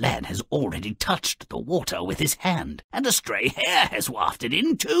careless lad has already touched the water with his hand, and a stray hair has wafted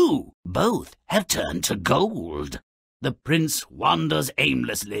in too. Both have turned to gold. The prince wanders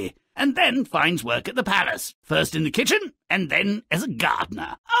aimlessly, and then finds work at the palace, first in the kitchen, and then as a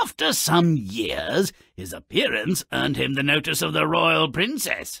gardener. After some years, his appearance earned him the notice of the royal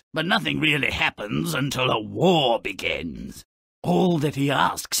princess, but nothing really happens until a war begins. All that he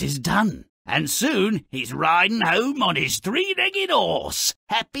asks is done, and soon he's riding home on his 3-legged horse,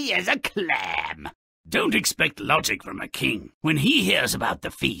 happy as a clam. Don't expect logic from a king. When he hears about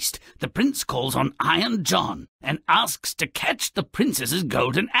the feast, the prince calls on Iron John and asks to catch the princess's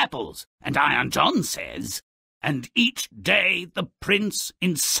golden apples. And Iron John says, and each day the prince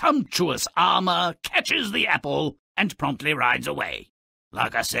in sumptuous armor catches the apple and promptly rides away.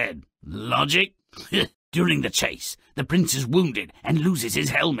 Like I said, logic? During the chase, the prince is wounded and loses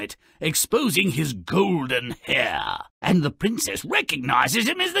his helmet, exposing his golden hair. And the princess recognizes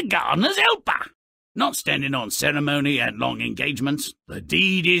him as the gardener's helper. Not standing on ceremony and long engagements, the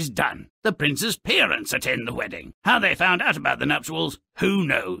deed is done. The prince's parents attend the wedding. How they found out about the nuptials, who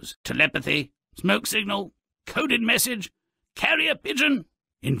knows? Telepathy, smoke signal, coded message, carrier pigeon,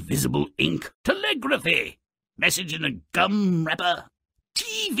 invisible ink, telegraphy, message in a gum wrapper,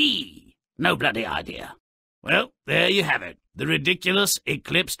 TV. No bloody idea. Well, there you have it. The ridiculous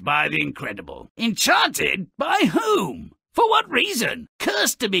eclipsed by the incredible. Enchanted by whom? For what reason?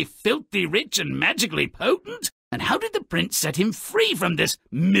 Cursed to be filthy rich and magically potent? And how did the prince set him free from this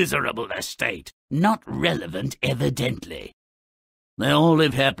miserable estate? Not relevant, evidently. They all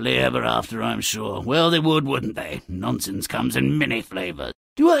live happily ever after, I'm sure. Well, they would, wouldn't they? Nonsense comes in many flavors.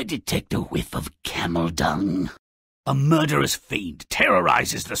 Do I detect a whiff of camel dung? A murderous fiend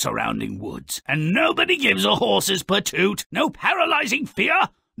terrorizes the surrounding woods, and nobody gives a horse's patoot. No paralyzing fear.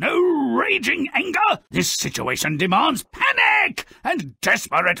 No raging anger! This situation demands panic and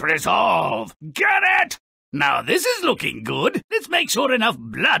desperate resolve. Get it? Now this is looking good. Let's make sure enough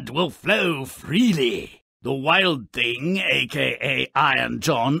blood will flow freely. The wild thing, a.k.a. Iron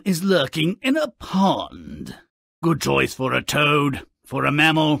John, is lurking in a pond. Good choice for a toad. For a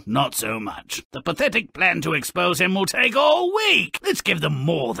mammal, not so much. The pathetic plan to expose him will take all week. Let's give them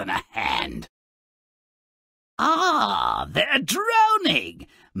more than a hand. Ah, they're drowning.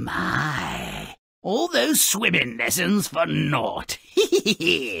 My, all those swimming lessons for naught.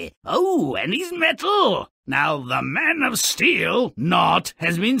 Oh, and he's metal. Now the man of steel, not,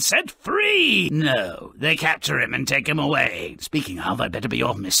 has been set free. No, they capture him and take him away. Speaking of, I'd better be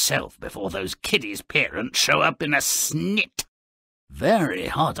off myself before those kiddies' parents show up in a snit. Very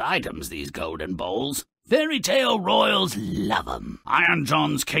hot items, these golden bowls. Fairy tale royals love 'em. Iron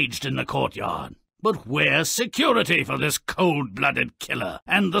John's caged in the courtyard. But where's security for this cold-blooded killer,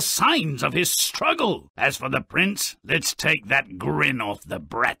 and the signs of his struggle? As for the prince, let's take that grin off the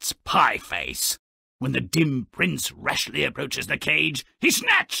brat's pie face. When the dim prince rashly approaches the cage, he's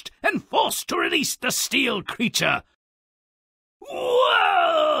snatched and forced to release the steel creature.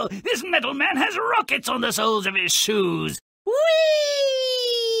 Whoa! This metal man has rockets on the soles of his shoes.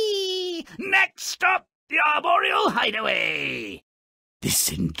 Whee! Next stop, the arboreal hideaway.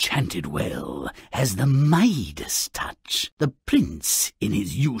 This enchanted well has the Midas touch. The prince, in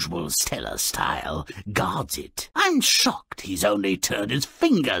his usual stellar style, guards it. I'm shocked he's only turned his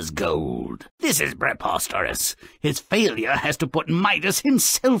fingers gold. This is preposterous. His failure has to put Midas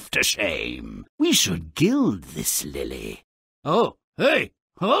himself to shame. We should gild this lily. Oh, hey,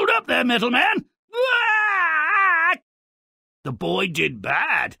 hold up there, metal man. Ah! The boy did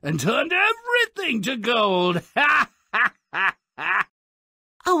bad and turned everything to gold. Ha ha ha ha!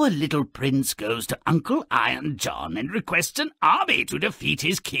 Our little prince goes to Uncle Iron John and requests an army to defeat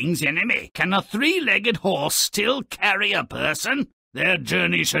his king's enemy. Can a three-legged horse still carry a person? Their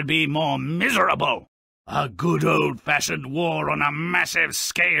journey should be more miserable. A good old-fashioned war on a massive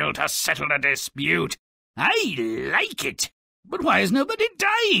scale to settle a dispute. I like it. But why is nobody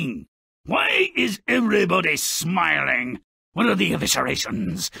dying? Why is everybody smiling? What are the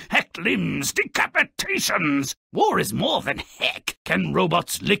eviscerations, hacked limbs, decapitations? War is more than heck. Can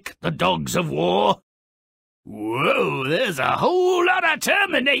robots lick the dogs of war? Whoa, there's a whole lot of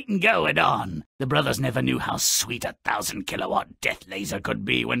terminating going on. The brothers never knew how sweet a 1,000-kilowatt death laser could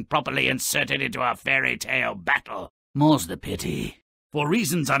be when properly inserted into a fairy tale battle. More's the pity. For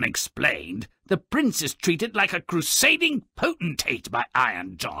reasons unexplained, the prince is treated like a crusading potentate by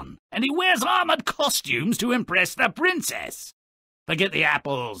Iron John, and he wears armored costumes to impress the princess. Forget the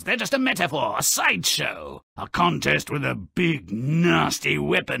apples, they're just a metaphor, a sideshow. A contest with a big, nasty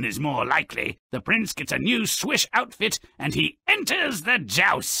weapon is more likely. The prince gets a new swish outfit, and he enters the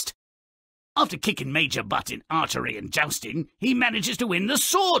joust. After kicking major butt in archery and jousting, he manages to win the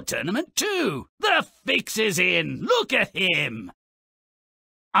sword tournament too. The fix is in, look at him.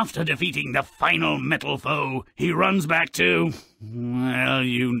 After defeating the final metal foe, he runs back to, well,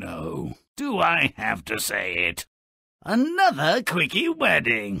 you know. Do I have to say it? Another quickie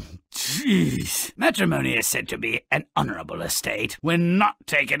wedding. Jeez. Matrimony is said to be an honourable estate when not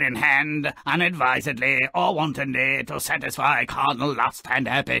taken in hand unadvisedly or wantonly to satisfy carnal lust and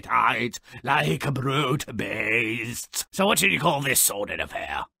appetite like brute beasts. So what should you call this sordid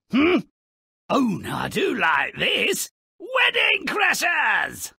affair? Oh, no, I do like this. Wedding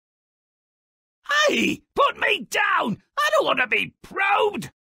crashers! Hey, put me down! I don't want to be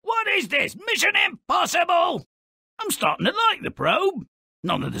probed! What is this, Mission Impossible? I'm starting to like the probe.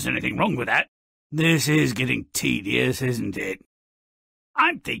 Not that there's anything wrong with that. This is getting tedious, isn't it?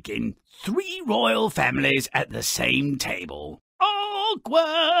 I'm thinking 3 royal families at the same table.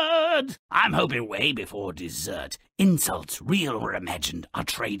 Awkward! I'm hoping way before dessert, insults, real or imagined, are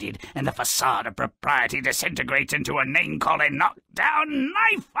traded, and the facade of propriety disintegrates into a name-calling, knockdown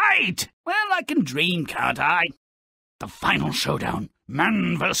knife fight! Well, I can dream, can't I? The final showdown,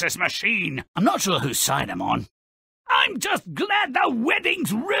 man versus machine. I'm not sure whose side I'm on. I'm just glad the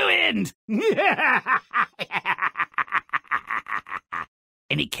wedding's ruined!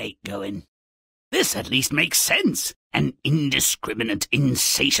 Any cake going? This at least makes sense. An indiscriminate,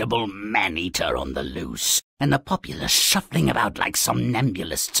 insatiable man-eater on the loose, and the populace shuffling about like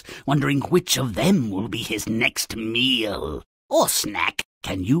somnambulists, wondering which of them will be his next meal. Or snack.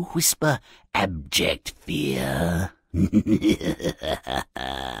 Can you whisper abject fear? The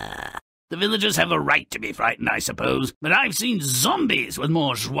villagers have a right to be frightened, I suppose, but I've seen zombies with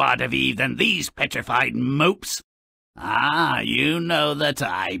more joie de vivre than these petrified mopes. Ah, you know the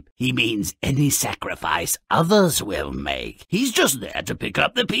type. He means any sacrifice others will make. He's just there to pick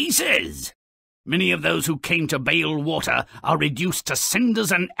up the pieces. Many of those who came to bail water are reduced to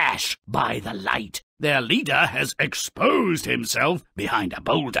cinders and ash by the light. Their leader has exposed himself behind a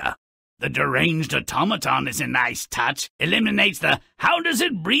boulder. The deranged automaton is a nice touch, eliminates the how does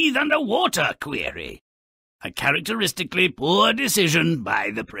it breathe underwater query. A characteristically poor decision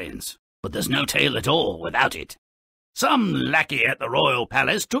by the prince, but there's no tale at all without it. Some lackey at the royal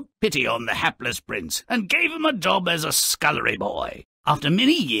palace took pity on the hapless prince and gave him a job as a scullery boy. After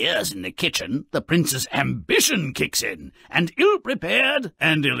many years in the kitchen, the prince's ambition kicks in, and ill-prepared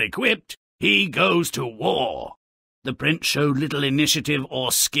and ill-equipped, he goes to war. The prince showed little initiative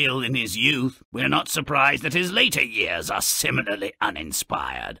or skill in his youth. We're not surprised that his later years are similarly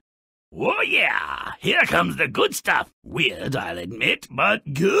uninspired. Oh yeah, here comes the good stuff. Weird, I'll admit,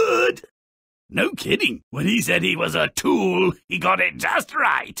 but good. No kidding. When he said he was a tool, he got it just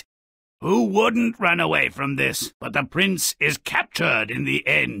right. Who wouldn't run away from this? But the prince is captured in the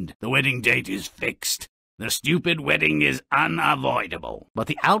end. The wedding date is fixed. The stupid wedding is unavoidable, but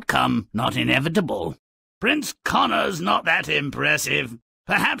the outcome not inevitable. Prince Connor's not that impressive.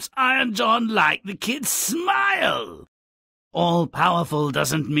 Perhaps Iron John liked the kid's smile. All-powerful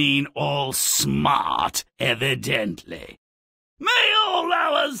doesn't mean all-smart, evidently. May all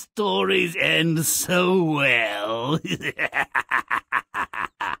our stories end so well.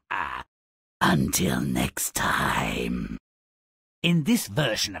 Until next time. In this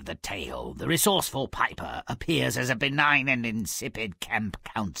version of the tale, the resourceful Piper appears as a benign and insipid camp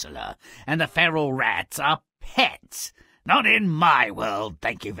counselor, and the feral rats are pets. Not in my world,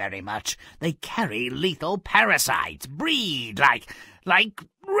 thank you very much. They carry lethal parasites, breed like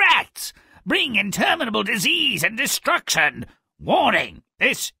rats, bring interminable disease and destruction. Warning,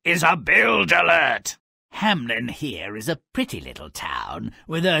 this is a build alert. Hamlin here is a pretty little town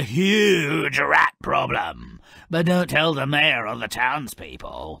with a huge rat problem, but don't tell the mayor or the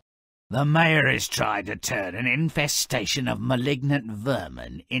townspeople. The mayor is trying to turn an infestation of malignant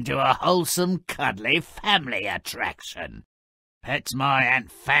vermin into a wholesome, cuddly family attraction. Pet's my Aunt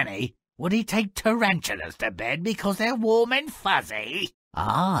Fanny. Would he take tarantulas to bed because they're warm and fuzzy?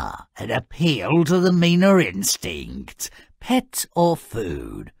 Ah, an appeal to the meaner instincts. Pets or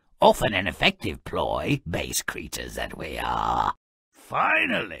food? Often an effective ploy, base creatures that we are.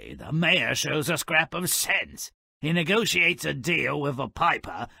 Finally, the mayor shows a scrap of sense. He negotiates a deal with a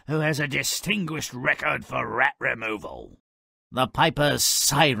piper who has a distinguished record for rat removal. The piper's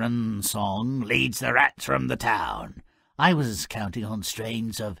siren song leads the rats from the town. I was counting on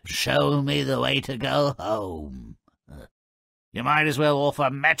strains of "Show me the way to go home." You might as well offer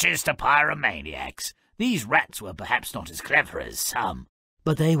matches to pyromaniacs. These rats were perhaps not as clever as some,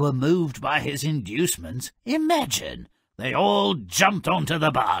 but they were moved by his inducements. Imagine! They all jumped onto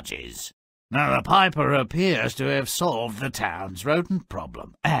the barges. Now the piper appears to have solved the town's rodent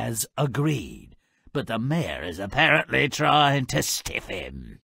problem, as agreed, but the mayor is apparently trying to stiff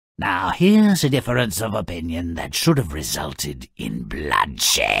him. Now here's a difference of opinion that should have resulted in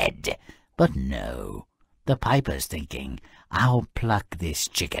bloodshed. But no, the piper's thinking, I'll pluck this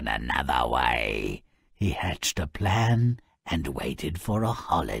chicken another way. He hatched a plan and waited for a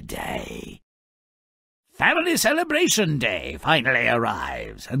holiday. Family Celebration Day finally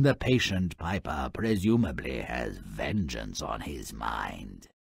arrives, and the patient piper presumably has vengeance on his mind.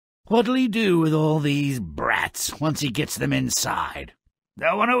 What'll he do with all these brats once he gets them inside?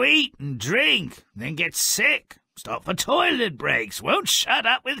 They'll want to eat and drink, then get sick, stop for toilet breaks, won't shut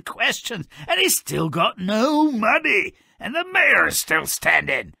up with questions, and he's still got no money, and the mayor's still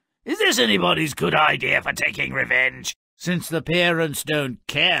standing. Is this anybody's good idea for taking revenge? Since the parents don't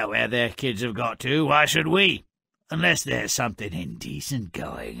care where their kids have got to, why should we? Unless there's something indecent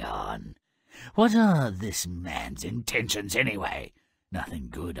going on. What are this man's intentions anyway? Nothing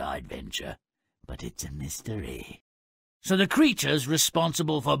good, I'd venture, but it's a mystery. So the creatures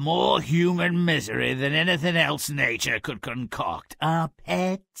responsible for more human misery than anything else nature could concoct are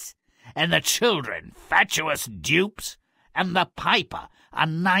pets, and the children fatuous dupes, and the piper a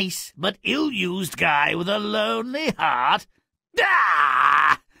nice but ill-used guy with a lonely heart?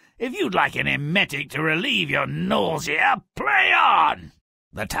 Ah! If you'd like an emetic to relieve your nausea, play on!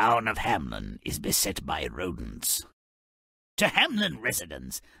 The town of Hamlin is beset by rodents. To Hamlin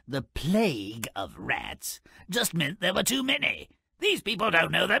residents, the plague of rats just meant there were too many. These people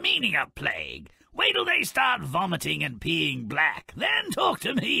don't know the meaning of plague. Wait till they start vomiting and peeing black, then talk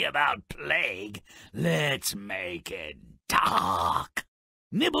to me about plague. Let's make it dark.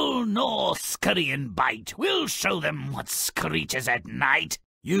 Nibble, gnaw, scurry and bite. We'll show them what screeches at night.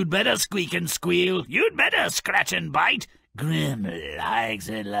 You'd better squeak and squeal. You'd better scratch and bite. Grimm likes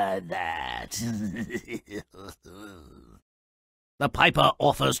it like that. The piper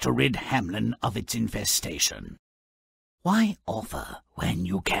offers to rid Hamlin of its infestation. Why offer when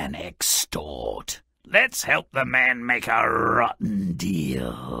you can extort? Let's help the man make a rotten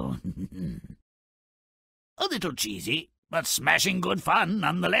deal. A little cheesy, but smashing good fun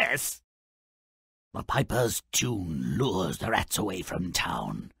nonetheless. The piper's tune lures the rats away from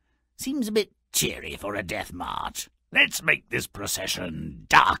town. Seems a bit cheery for a death march. Let's make this procession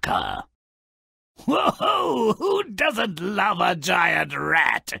darker. Whoa! Who doesn't love a giant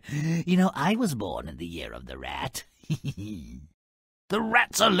rat? You know, I was born in the year of the rat. The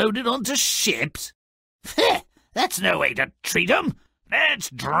rats are loaded onto ships? That's no way to treat 'em. Let's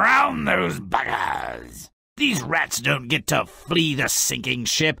drown those buggers. These rats don't get to flee the sinking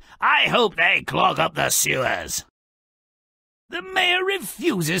ship. I hope they clog up the sewers. The mayor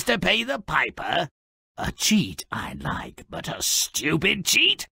refuses to pay the piper. A cheat I like, but a stupid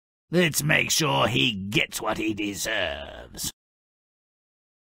cheat? Let's make sure he gets what he deserves.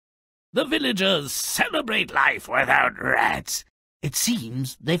 The villagers celebrate life without rats. It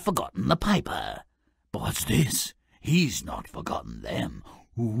seems they've forgotten the piper. But what's this? He's not forgotten them.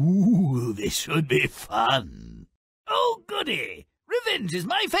 Ooh, this should be fun. Oh, goody! Revenge is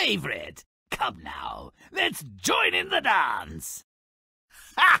my favourite. Come now, let's join in the dance.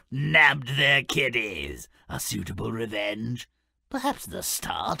 Ha! Nabbed their kiddies. A suitable revenge. Perhaps the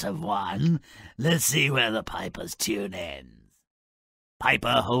start of one. Let's see where the piper's tune ends.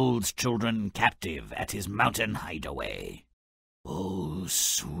 Piper holds children captive at his mountain hideaway. Oh,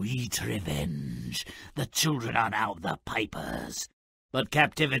 sweet revenge. The children are now the pipers. But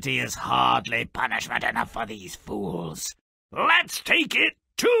captivity is hardly punishment enough for these fools. Let's take it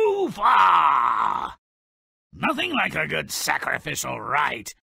too far! Nothing like a good sacrificial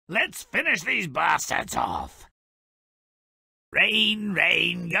rite. Let's finish these bastards off. Rain,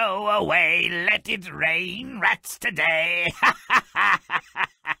 rain, go away, let it rain rats today.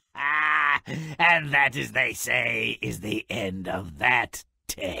 And that, as they say, is the end of that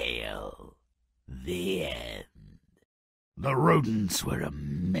tale. The end. The rodents were a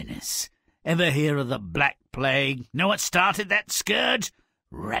menace. Ever hear of the Black Plague? Know what started that scourge?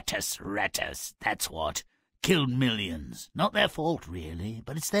 Ratus, that's what. Killed millions. Not their fault, really,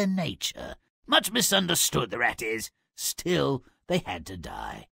 but it's their nature. Much misunderstood, the rat is. Still, they had to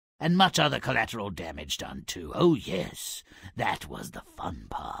die. And much other collateral damage done, too. Oh, yes, that was the fun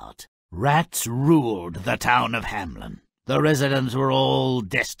part. Rats ruled the town of Hamlin. The residents were all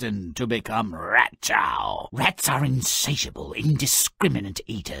destined to become rat chow. Rats are insatiable, indiscriminate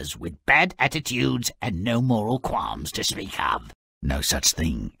eaters with bad attitudes and no moral qualms to speak of. No such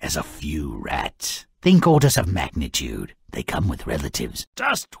thing as a few rats. Think orders of magnitude. They come with relatives.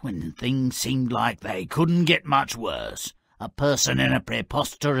 Just when things seemed like they couldn't get much worse, a person in a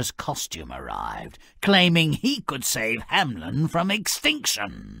preposterous costume arrived, claiming he could save Hamlin from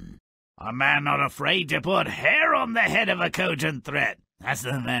extinction. A man not afraid to put hair on the head of a cogent threat. That's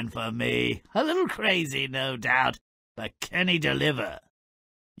the man for me. A little crazy, no doubt, but can he deliver?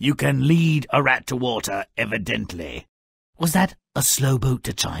 You can lead a rat to water, evidently. Was that a slow boat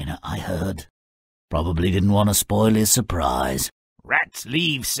to China, I heard? Probably didn't want to spoil his surprise. Rats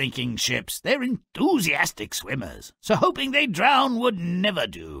leave sinking ships. They're enthusiastic swimmers, so hoping they drown would never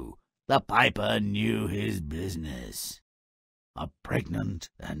do. The piper knew his business. A pregnant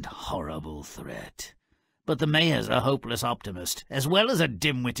and horrible threat. But the mayor's a hopeless optimist, as well as a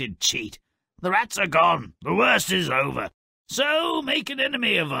dim-witted cheat. The rats are gone. The worst is over. So make an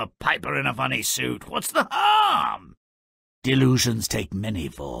enemy of a piper in a funny suit. What's the harm? Delusions take many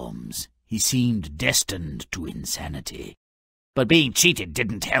forms. He seemed destined to insanity. But being cheated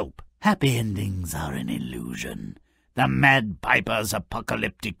didn't help. Happy endings are an illusion. The mad piper's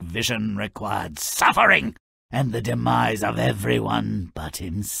apocalyptic vision required suffering and the demise of everyone but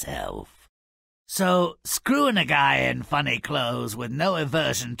himself. So, screwing a guy in funny clothes with no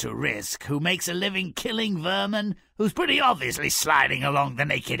aversion to risk, who makes a living killing vermin, who's pretty obviously sliding along the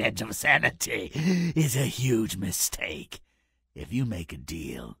naked edge of sanity, is a huge mistake. If you make a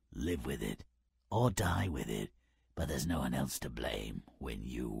deal, live with it, or die with it, but there's no one else to blame when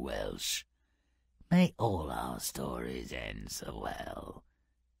you welsh. May all our stories end so well.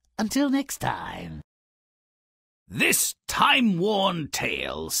 Until next time. This time-worn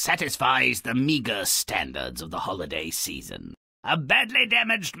tale satisfies the meagre standards of the holiday season. A badly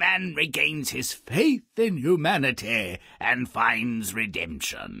damaged man regains his faith in humanity and finds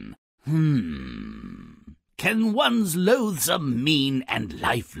redemption. Can one's loathsome, mean, and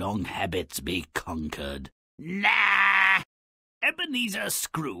lifelong habits be conquered? Nah! Ebenezer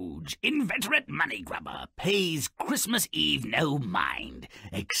Scrooge, inveterate money-grubber, pays Christmas Eve no mind,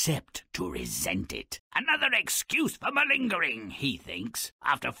 except to resent it. Another excuse for malingering, he thinks.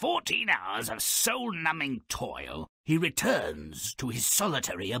 After 14 hours of soul-numbing toil, he returns to his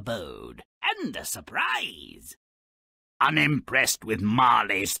solitary abode. And a surprise! Unimpressed with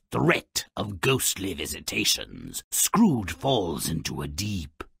Marley's threat of ghostly visitations, Scrooge falls into a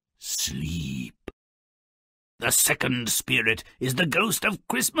deep sleep. The second spirit is the ghost of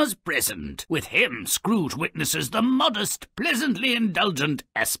Christmas present. With him, Scrooge witnesses the modest, pleasantly indulgent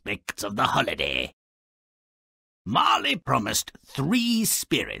aspects of the holiday. Marley promised 3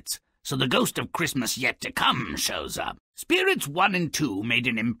 spirits, so the ghost of Christmas yet to come shows up. Spirits 1 and 2 made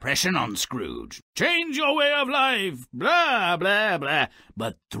an impression on Scrooge. Change your way of life, blah, blah, blah.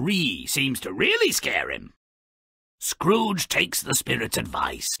 But 3 seems to really scare him. Scrooge takes the spirit's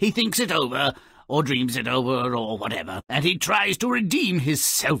advice. He thinks it over, or dreams it over, or whatever, and he tries to redeem his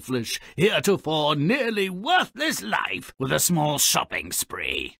selfish, heretofore nearly worthless life with a small shopping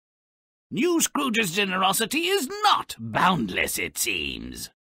spree. New Scrooge's generosity is not boundless, it seems.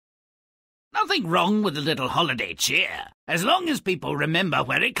 Nothing wrong with a little holiday cheer, as long as people remember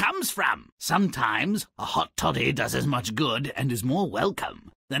where it comes from. Sometimes a hot toddy does as much good and is more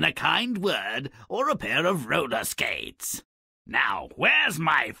welcome than a kind word or a pair of roller skates. Now, where's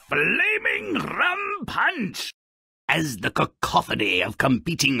my flaming rum punch? As the cacophony of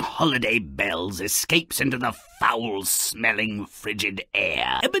competing holiday bells escapes into the foul-smelling, frigid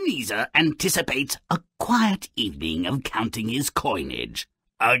air, Ebenezer anticipates a quiet evening of counting his coinage.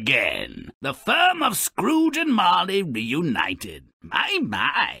 Again, the firm of Scrooge and Marley reunited.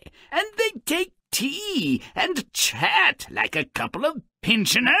 My, and they take tea and chat like a couple of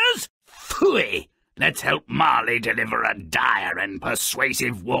pensioners? Phooey! Let's help Marley deliver a dire and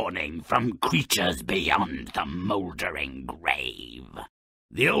persuasive warning from creatures beyond the mouldering grave.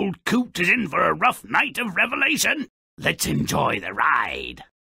 The old coot is in for a rough night of revelation. Let's enjoy the ride.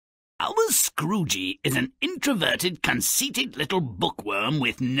 Our Scroogey is an introverted, conceited little bookworm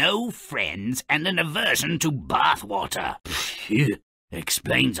with no friends and an aversion to bathwater. Phew,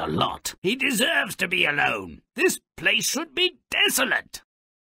 explains a lot. He deserves to be alone. This place should be desolate.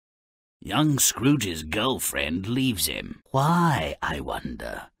 Young Scrooge's girlfriend leaves him. Why, I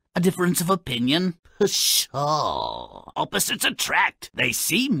wonder? A difference of opinion? Pshaw! Opposites attract. They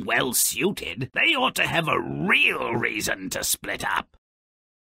seem well suited. They ought to have a real reason to split up.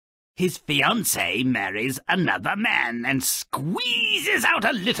 His fiancée marries another man and squeezes out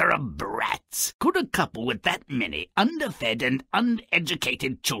a litter of brats. Could a couple with that many underfed and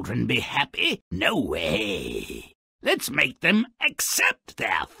uneducated children be happy? No way. Let's make them accept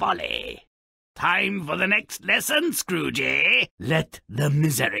their folly. Time for the next lesson, Scroogey. Let the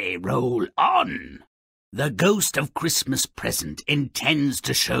misery roll on. The ghost of Christmas Present intends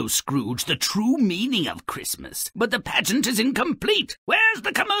to show Scrooge the true meaning of Christmas, but the pageant is incomplete. Where's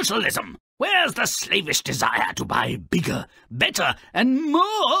the commercialism? Where's the slavish desire to buy bigger, better, and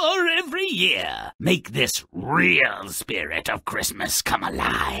more every year? Make this real spirit of Christmas come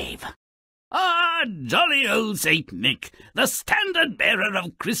alive. Ah, jolly old Saint Nick, the standard-bearer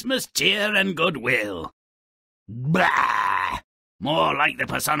of Christmas cheer and goodwill. Bah! More like the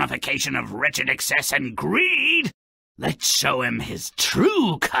personification of wretched excess and greed. Let's show him his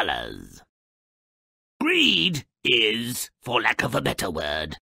true colors. Greed is, for lack of a better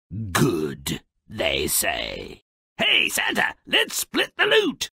word, good, they say. Hey, Santa, let's split the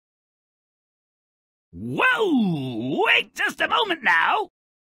loot. Whoa! Wait just a moment now.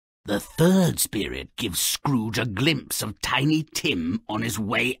 The third spirit gives Scrooge a glimpse of Tiny Tim on his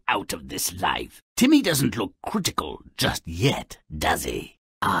way out of this life. Timmy doesn't look critical just yet, does he?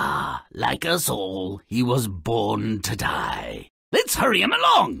 Ah, like us all, he was born to die. Let's hurry him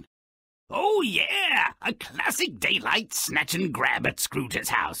along. Oh, yeah, a classic daylight snatch and grab at Scrooge's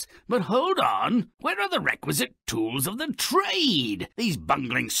house. But hold on, where are the requisite tools of the trade? These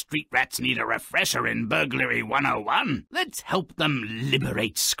bungling street rats need a refresher in Burglary 101. Let's help them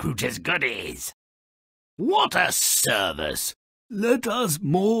liberate Scrooge's goodies. What a service! Let us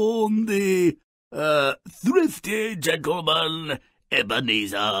mourn the, thrifty gentleman,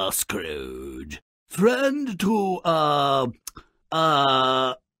 Ebenezer Scrooge. Friend to,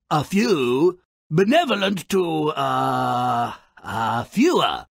 a few, benevolent to,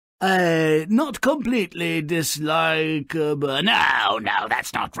 fewer. Not completely dislike, no,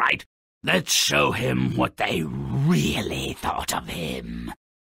 that's not right. Let's show him what they really thought of him.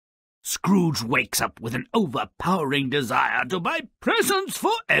 Scrooge wakes up with an overpowering desire to buy presents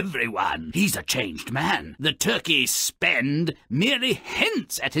for everyone. He's a changed man. The turkey spend merely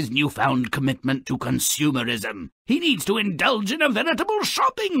hints at his newfound commitment to consumerism. He needs to indulge in a veritable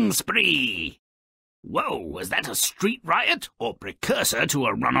shopping spree. Whoa, was that a street riot or precursor to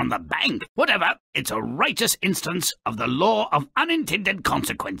a run on the bank? Whatever, it's a righteous instance of the law of unintended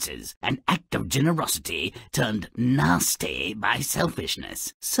consequences, an act of generosity turned nasty by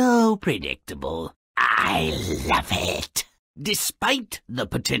selfishness. So predictable. I love it. Despite the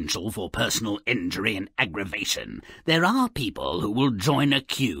potential for personal injury and aggravation, there are people who will join a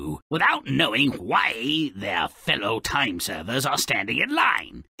queue without knowing why their fellow time servers are standing in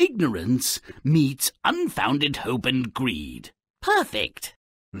line. Ignorance meets unfounded hope and greed. Perfect.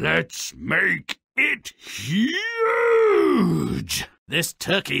 Let's make it huge! This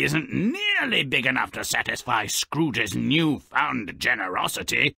turkey isn't nearly big enough to satisfy Scrooge's newfound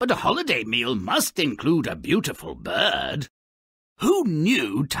generosity, but a holiday meal must include a beautiful bird. Who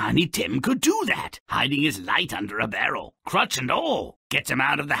knew Tiny Tim could do that? Hiding his light under a barrel, crutch and all. Gets him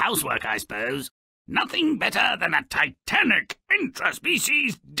out of the housework, I suppose. Nothing better than a titanic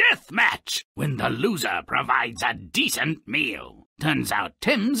intraspecies death match when the loser provides a decent meal. Turns out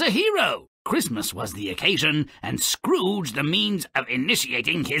Tim's a hero. Christmas was the occasion, and Scrooge the means of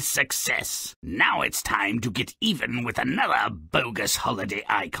initiating his success. Now it's time to get even with another bogus holiday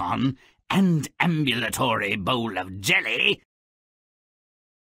icon and ambulatory bowl of jelly,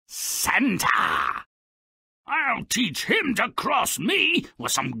 Santa! I'll teach him to cross me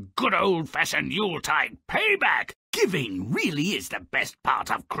with some good old-fashioned Yuletide payback. Giving really is the best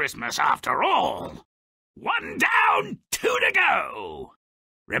part of Christmas after all. 1 down, 2 to go.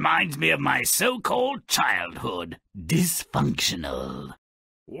 Reminds me of my so-called childhood. Dysfunctional.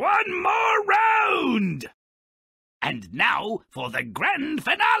 1 more round! And now for the grand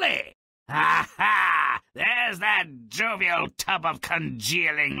finale. Ha-ha! There's that jovial tub of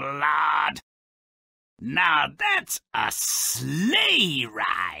congealing lard. Now that's a sleigh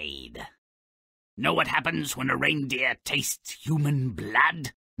ride. Know what happens when a reindeer tastes human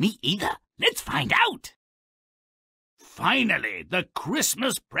blood? Me either. Let's find out. Finally, the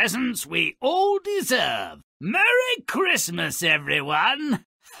Christmas presents we all deserve. Merry Christmas, everyone!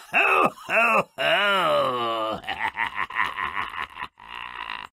 Ho, ho, ho!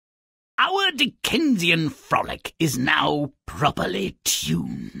 Our Dickensian frolic is now properly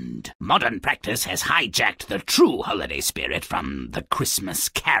tuned. Modern practice has hijacked the true holiday spirit from the Christmas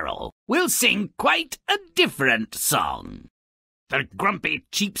Carol. We'll sing quite a different song. The grumpy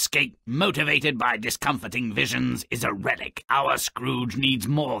cheapskate motivated by discomforting visions is a relic. Our Scrooge needs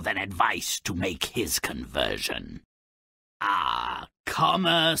more than advice to make his conversion. Ah,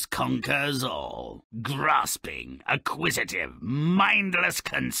 commerce conquers all. Grasping, acquisitive, mindless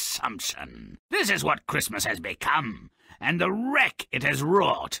consumption. This is what Christmas has become, and the wreck it has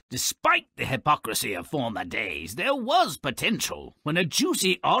wrought. Despite the hypocrisy of former days, there was potential when a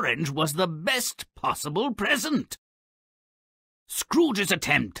juicy orange was the best possible present. Scrooge's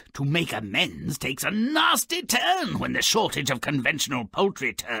attempt to make amends takes a nasty turn when the shortage of conventional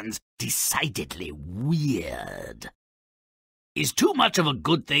poultry turns decidedly weird. Is too much of a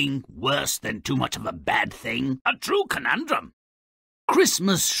good thing worse than too much of a bad thing? A true conundrum.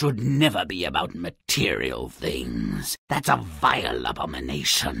 Christmas should never be about material things. That's a vile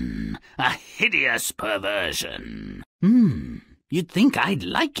abomination, a hideous perversion. You'd think I'd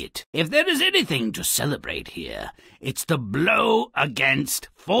like it. If there is anything to celebrate here, it's the blow against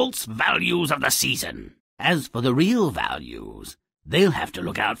false values of the season. As for the real values, they'll have to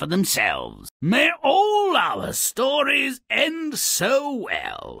look out for themselves. May all our stories end so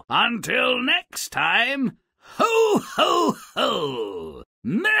well. Until next time, ho, ho, ho!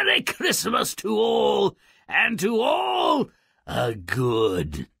 Merry Christmas to all, and to all a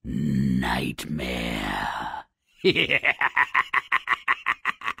good nightmare.